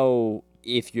to know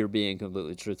if you're being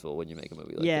completely truthful when you make a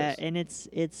movie like this. Yeah, and it's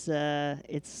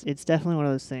definitely one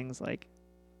of those things, like,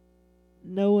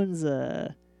 no one's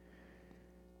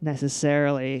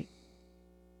necessarily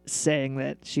saying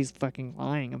that she's fucking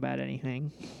lying about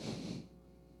anything.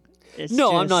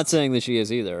 I'm not saying that she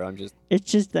is either. I'm just.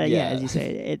 It's just that as you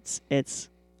say,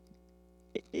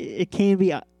 it can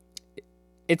be.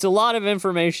 It's a lot of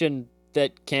information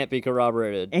that can't be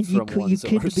corroborated and from one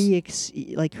source. Could be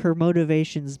like her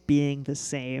motivations being the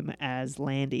same as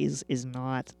Landy's is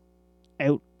not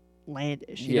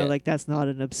outlandish. You know, like, that's not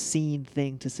an obscene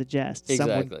thing to suggest.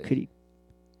 Exactly. Someone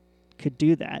could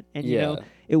do that, and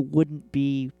it wouldn't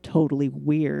be totally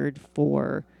weird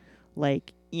for,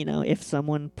 like, if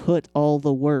someone put all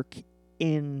the work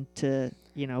into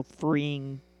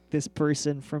freeing this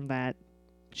person from that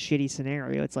shitty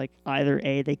scenario. It's like either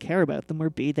A, they care about them, or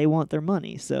B, they want their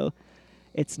money. So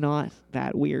it's not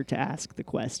that weird to ask the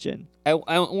question.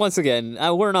 Once again,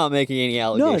 we're not making any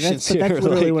allegations here. That's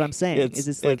literally like, what I'm saying.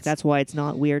 That's why it's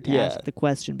not weird to ask the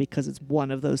question, because it's one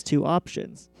of those two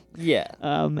options. Yeah.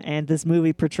 And this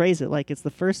movie portrays it like it's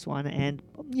the first one, and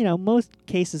most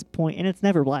cases point, and it's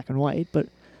never black and white, but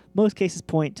most cases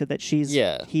point to that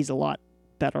he's a lot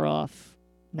better off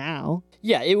now.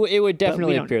 Yeah, it would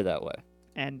definitely appear that way.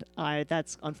 And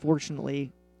that's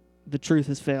unfortunately, the truth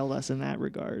has failed us in that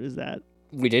regard. Is that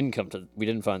we didn't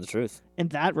find the truth. In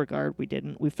that regard, we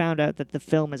didn't. We found out that the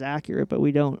film is accurate, but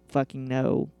we don't fucking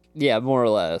know Yeah, more or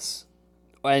less.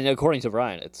 And according to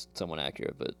Brian, it's somewhat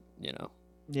accurate, but,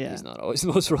 Yeah. he's not always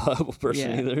the most reliable person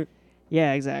Yeah. either.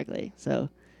 Yeah, exactly. So,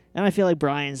 and I feel like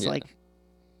Brian's Yeah. like,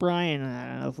 Brian, I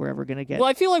don't know if we're ever going to get. Well,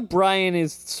 I feel like Brian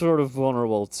is sort of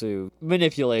vulnerable to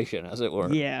manipulation, as it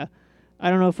were. Yeah. I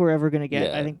don't know if we're ever going to get.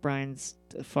 Yeah. I think Brian's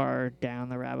far down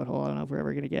the rabbit hole. I don't know if we're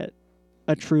ever going to get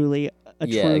a truly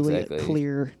Yeah, exactly.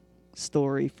 clear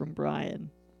story from Brian.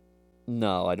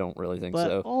 No, I don't really think But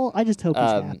so. I just hope he's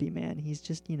Um, happy, man. He's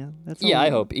just, that's all Yeah, we I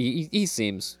want. hope he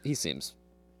seems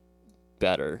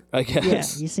better, I guess.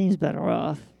 Yeah, he seems better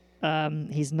off.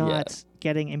 He's not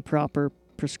getting improper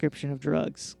prescription of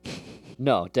drugs.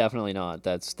 No, definitely not.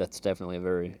 That's definitely a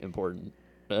very important.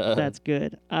 That's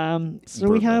good. So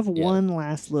we have improvement, yeah. one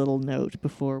last little note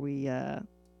before we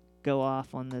go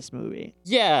off on this movie.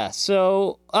 Yeah,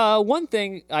 so one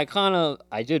thing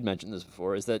I did mention this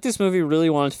before is that this movie really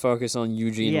wanted to focus on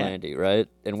Eugene Yeah. Landy, right?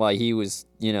 And why he was,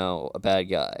 a bad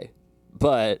guy.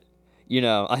 But,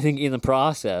 I think in the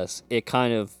process, it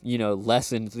kind of,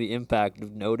 lessened the impact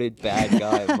of noted bad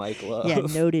guy Mike Love. Yeah,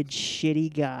 noted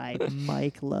shitty guy,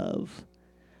 Mike Love.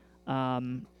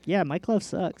 Yeah, Mike Love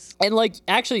sucks. And,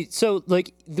 actually, so,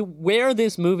 where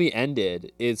this movie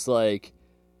ended is, I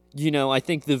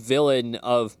think the villain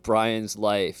of Brian's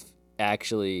life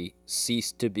actually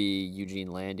ceased to be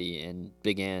Eugene Landy and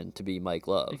began to be Mike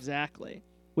Love. Exactly.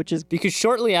 Which is, Because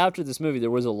shortly after this movie, there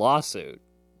was a lawsuit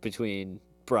between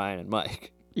Brian and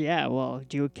Mike. yeah, well,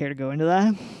 do you care to go into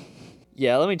that?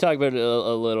 Yeah, let me talk about it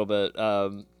a little bit.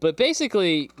 But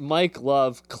basically, Mike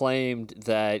Love claimed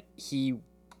that he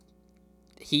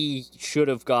should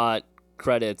have got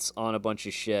credits on a bunch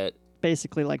of shit.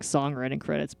 Basically like songwriting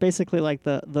credits. Basically like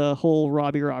the whole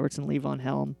Robbie Robertson, Levon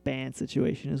Helm band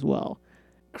situation as well.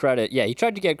 Credit. Yeah, he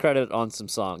tried to get credit on some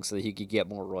songs so that he could get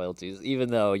more royalties, even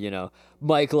though,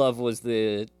 Mike Love was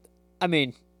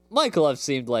Mike Love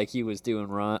seemed like he was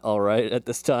doing all right at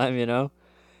this time,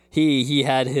 He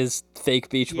had his fake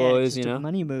Beach Yeah, Boys, just a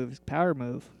money move, power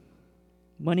move.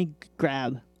 Money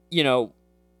grab.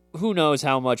 Who knows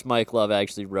how much Mike Love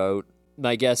actually wrote.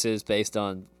 My guess is, based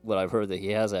on what I've heard, that he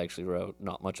has actually wrote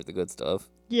not much of the good stuff.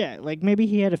 Yeah, like maybe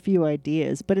he had a few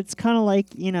ideas, but it's kind of like,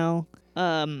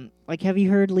 have you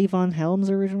heard Levon Helm's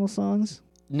original songs?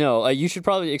 No, you should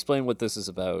probably explain what this is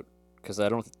about, because I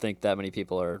don't think that many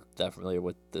people are that familiar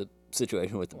with the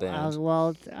situation with the band.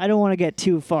 Well, I don't want to get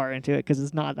too far into it because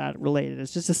it's not that related.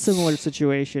 It's just a similar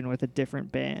situation with a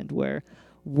different band where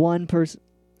one person...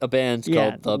 A band's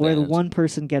Yeah, called The where the Band. one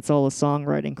person gets all the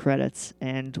songwriting credits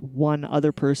and one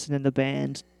other person in the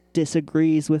band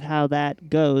disagrees with how that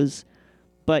goes.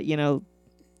 But,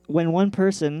 when one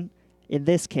person, in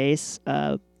this case,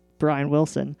 Brian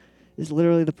Wilson, is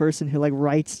literally the person who,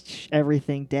 writes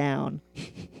everything down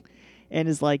and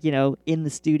is, in the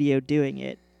studio doing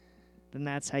it, then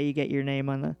that's how you get your name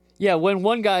on the... Yeah, when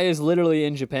one guy is literally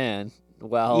in Japan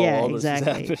while yeah, all this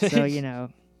exactly. is happening. So,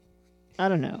 I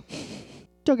don't know.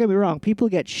 Don't get me wrong. People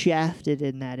get shafted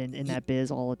in that biz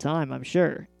all the time, I'm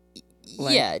sure.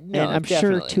 Yeah, no, and I'm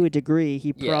definitely. sure to a degree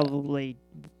he Yeah. probably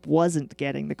wasn't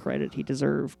getting the credit he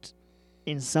deserved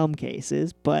in some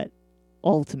cases, but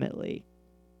ultimately,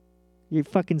 you're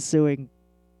fucking suing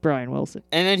Brian Wilson.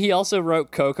 And then he also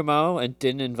wrote Kokomo and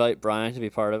didn't invite Brian to be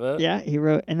part of it. Yeah, he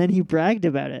wrote, and then he bragged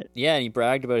about it. Yeah, and he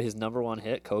bragged about his #1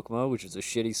 hit, Kokomo, which was a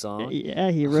shitty song.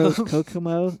 Yeah, he wrote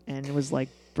Kokomo, and it was like,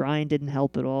 Brian didn't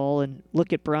help at all, and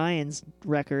look at Brian's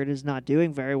record is not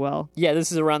doing very well. Yeah,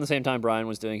 this is around the same time Brian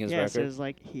was doing his Yeah, record. so it was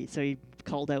like he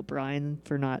called out Brian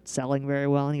for not selling very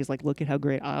well, and he was like, "Look at how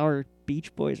great our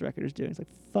Beach Boys record is doing." It's like,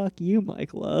 "Fuck you,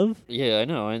 Mike Love." Yeah, I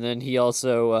know. And then he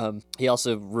also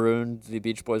ruined the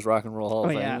Beach Boys Rock and Roll Hall Oh of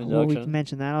Fame yeah, well induction. we've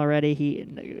mentioned that already. He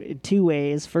in two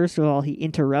ways. First of all, he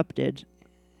interrupted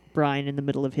Brian in the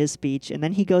middle of his speech, and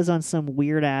then he goes on some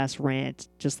weird ass rant,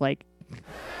 just like,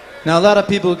 Now, a lot of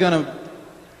people are going to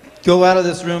go out of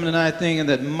this room tonight thinking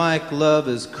that Mike Love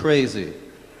is crazy.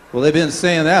 Well, they've been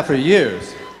saying that for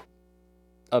years.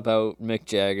 About Mick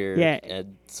Jagger Yeah.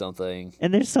 and something.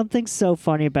 and there's something so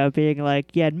funny about being like,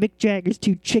 yeah, Mick Jagger's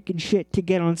too chicken shit to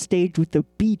get on stage with the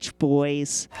Beach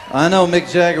Boys. I know Mick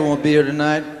Jagger won't be here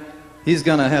tonight. He's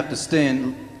going to have to stay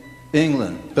in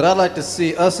England. But I'd like to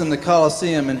see us in the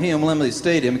Coliseum and he in Wembley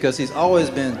Stadium because he's always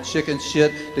been chicken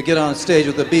shit to get on stage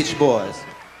with the Beach Boys.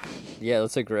 Yeah,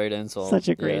 that's a great insult. Such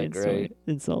a great Yeah, insult. great.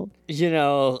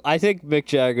 insult. I think Mick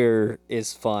Jagger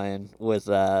is fine with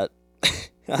that.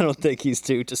 I don't think he's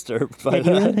too disturbed by Yeah, you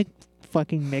really that. think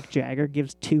fucking Mick Jagger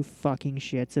gives two fucking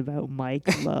shits about Mike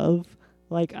Love?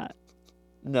 Like,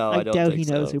 No, I I don't doubt think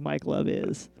he knows so. who Mike Love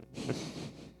is.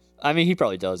 I mean, he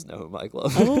probably does know who Mike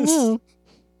Love I don't is. know.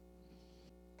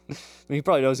 mean, he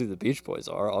probably knows who the Beach Boys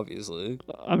are, obviously.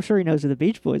 I'm sure he knows who the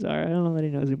Beach Boys are. I don't know that he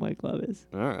knows who Mike Love is.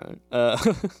 All right.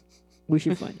 We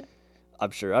should find out.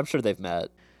 I'm sure they've met.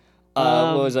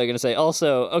 What was I gonna say?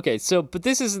 Also, okay, so but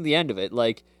this isn't the end of it.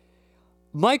 Like,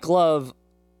 Mike Love,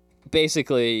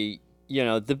 basically,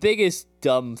 the biggest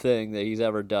dumb thing that he's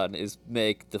ever done is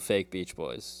make the fake Beach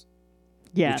Boys.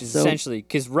 Yeah, which is so essentially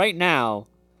because right now,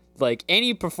 like,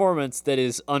 any performance that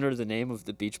is under the name of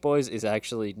the Beach Boys is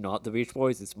actually not the Beach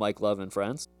Boys. It's Mike Love and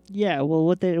friends. yeah, well,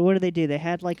 what do they do? They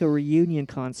had like a reunion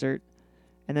concert,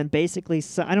 and then basically,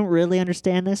 I don't really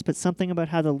understand this, but something about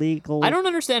how the legal. I don't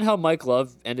understand how Mike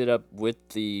Love ended up with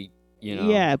the.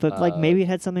 Yeah, but like maybe it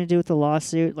had something to do with the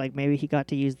lawsuit. Like maybe he got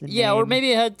to use the name. Yeah, or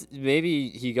maybe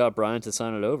he got Brian to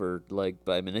sign it over, like,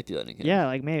 by manipulating him. Yeah,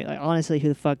 like maybe. Like, honestly, who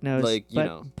the fuck knows? Like,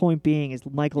 but point being is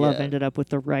Mike Love Yeah. ended up with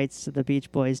the rights to the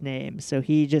Beach Boys name, so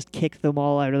he just kicked them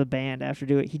all out of the band after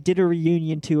doing it. He did a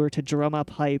reunion tour to drum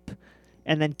up hype,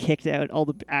 and then kicked out all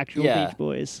the actual Yeah. Beach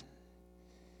Boys.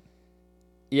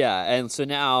 Yeah, and so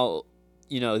now,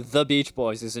 the Beach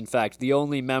Boys is in fact the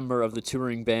only member of the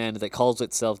touring band that calls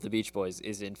itself the Beach Boys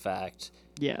is in fact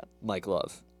Yeah. Mike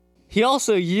Love. He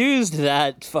also used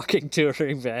that fucking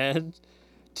touring band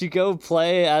to go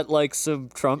play at, like, some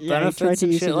Trump Yeah, he tried benefits to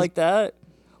and use shit it as- like that,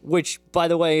 which, by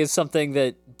the way, is something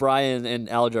that Brian and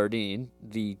Al Jardine,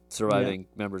 the surviving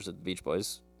members of the Beach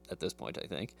Boys at this point, I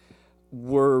think,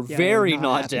 were Yeah, very they were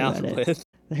not happy down about it. with.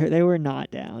 They were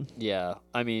not down. Yeah,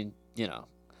 I mean,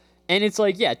 And it's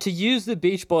like, yeah, to use the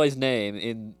Beach Boys name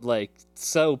in, like,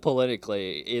 so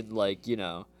politically, in, like,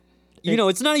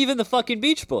 it's not even the fucking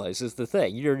Beach Boys is the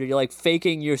thing. You're like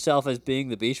faking yourself as being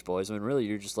the Beach Boys when really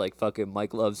you're just like fucking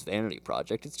Mike Love's vanity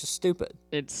project. It's just stupid.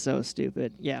 It's so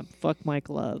stupid. Yeah, fuck Mike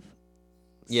Love.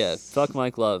 Yeah, fuck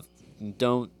Mike Love.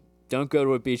 Don't go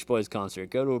to a Beach Boys concert.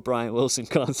 Go to a Brian Wilson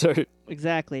concert.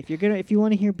 Exactly. If you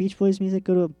want to hear Beach Boys music,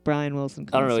 go to a Brian Wilson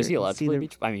concert. I don't know. Is he and allowed to see play the-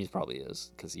 Beach? I mean, he probably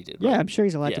is because he did. Yeah, right? I'm sure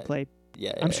he's allowed to Yeah. play.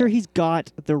 Yeah, I'm sure he's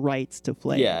got the rights to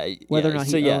play. Yeah, it, whether yeah. or not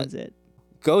So, he yeah. owns it.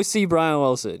 Go see Brian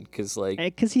Wilson because, like,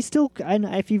 Because he's still. And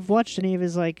if you've watched any of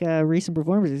his recent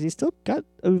performances, he's still got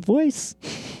a voice.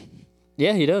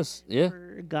 yeah, he does. Yeah,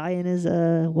 For a guy in his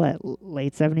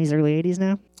late 70s, early 80s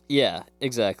now. yeah,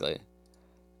 exactly.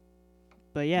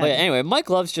 But yeah, But anyway, Mike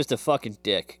Love's just a fucking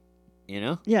dick.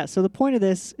 yeah. So the point of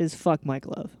this is fuck Mike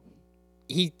Love.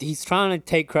 He's trying to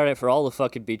take credit for all the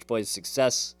fucking Beach Boys'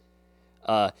 success.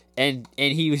 And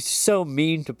he was so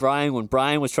mean to Brian when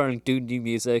Brian was trying to do new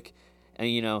music,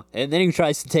 and and then he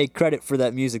tries to take credit for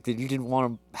that music that you didn't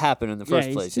want to happen in the first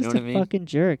yeah, place. he's You know just what I a mean? fucking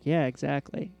jerk. Yeah,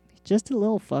 exactly. Just a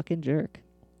little fucking jerk.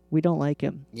 We don't like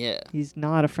him. Yeah, He's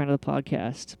not a friend of the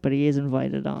podcast, but he is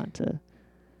invited on to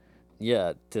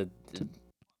yeah. To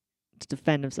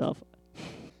defend himself.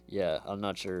 yeah, I'm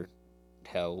not sure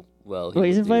how well. Well,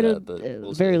 he's would do invited that, but at we'll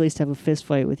the very see. least to have a fist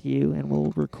fight with you, and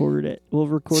we'll record it. We'll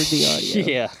record the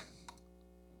audio. yeah.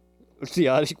 The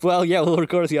audio. Well, yeah, we'll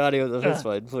record the audio of the fist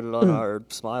fight and put it on our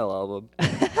Smile album.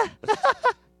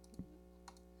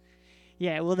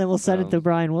 Yeah, well then we'll send it to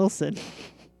Brian Wilson.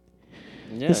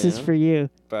 Yeah, This is for you.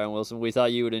 Brian Wilson. We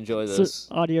thought you would enjoy It's this.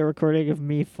 an audio recording of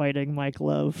me fighting Mike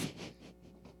Love.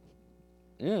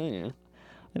 Yeah.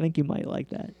 I think you might like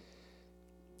that.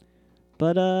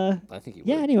 But I think you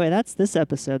yeah. would. Anyway, that's this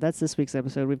episode. That's this week's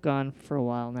episode. We've gone for a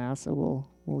while now, so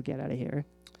we'll get out of here.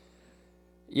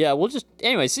 Yeah, we'll just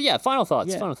anyway. So yeah, final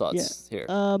thoughts. Yeah, Final thoughts here.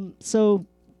 So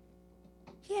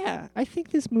yeah, I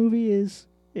think this movie is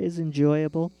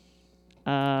enjoyable.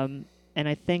 And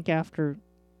I think after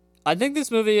I think this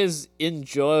movie is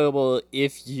enjoyable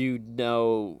if you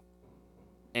know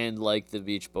and like the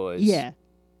Beach Boys. yeah.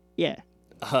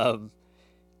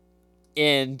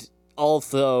 And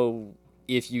also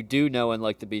if you do know and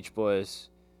like the Beach Boys,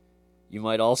 you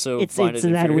might also It's find that it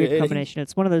weird infuriating. combination.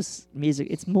 It's one of those music.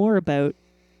 It's more about,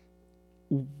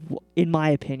 in my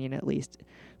opinion at least,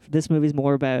 this movie's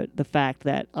more about the fact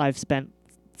that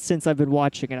since I've been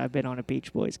watching it, I've been on a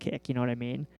Beach Boys kick. You know what I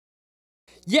mean?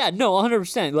 Yeah, no,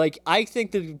 100%. Like, I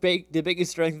think the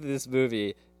biggest strength of this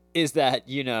movie is that,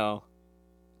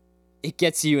 it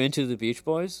gets you into the Beach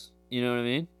Boys. You know what I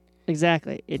mean?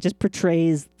 Exactly. It just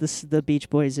portrays the Beach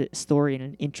Boys story in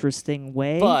an interesting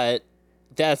way. But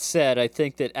that said, I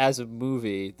think that as a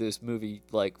movie, this movie,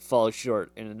 like, falls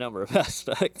short in a number of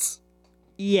aspects.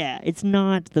 Yeah, it's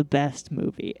not the best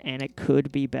movie, and it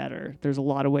could be better. There's a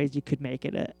lot of ways you could make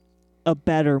it a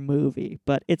better movie,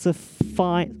 but it's a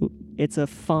fine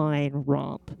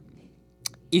romp.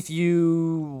 If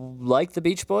you like the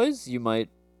Beach Boys, you might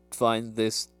find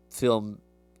this film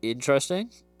interesting.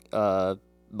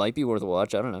 Might be worth a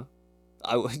watch. I don't know.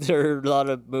 There are a lot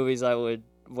of movies I would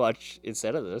watch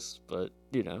instead of this, but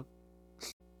you know.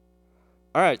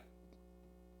 All right.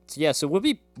 So yeah, so we'll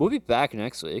be back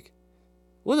next week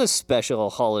with a special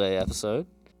holiday episode.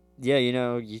 Yeah,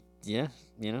 it's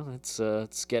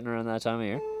getting around that time of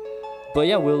year. But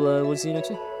yeah, we'll see you next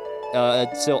week.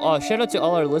 So shout out to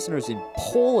all our listeners in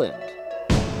Poland.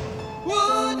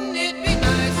 Wouldn't it be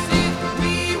nice if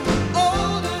we were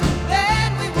older,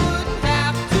 then we wouldn't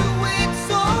have to wait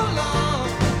so long?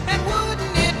 And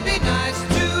wouldn't it be nice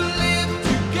to live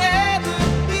together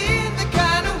in the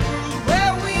kind of world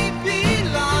where we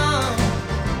belong?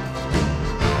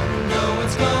 You know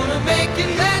it's gonna make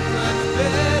it that much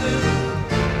better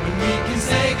when we can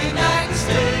say goodnight and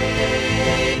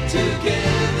stay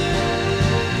together.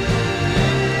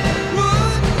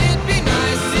 Wouldn't it be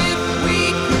nice if we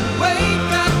could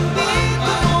wake up in the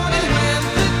morning when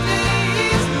the day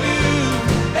is new,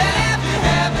 after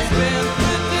having spent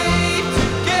the day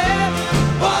together,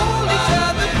 hold each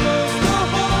other close the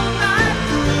whole night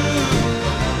through?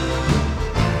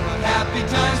 What happy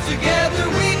times together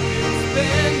we'd be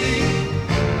spending.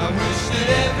 I wish that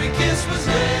every kiss was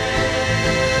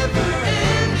never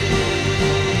ending.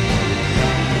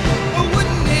 Oh,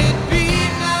 wouldn't it be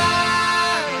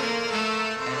nice?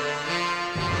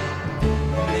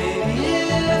 Maybe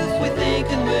if we think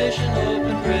and wish and hope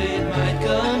and pray it might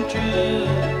come true.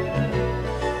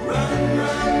 Run,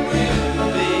 run,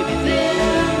 will, baby, then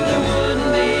there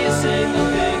wouldn't be a single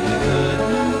thing we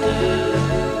couldn't do.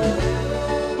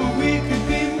 But we could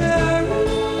be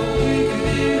married,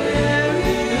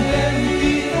 and then we'd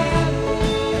be happy,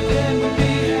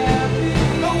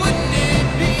 Oh, wouldn't it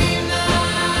be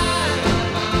nice?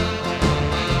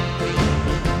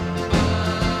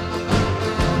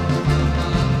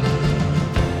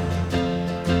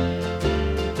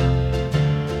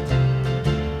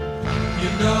 You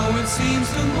know, it seems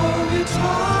the more we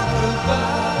talk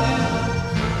about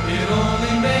it, it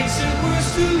only makes it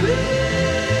worse to live.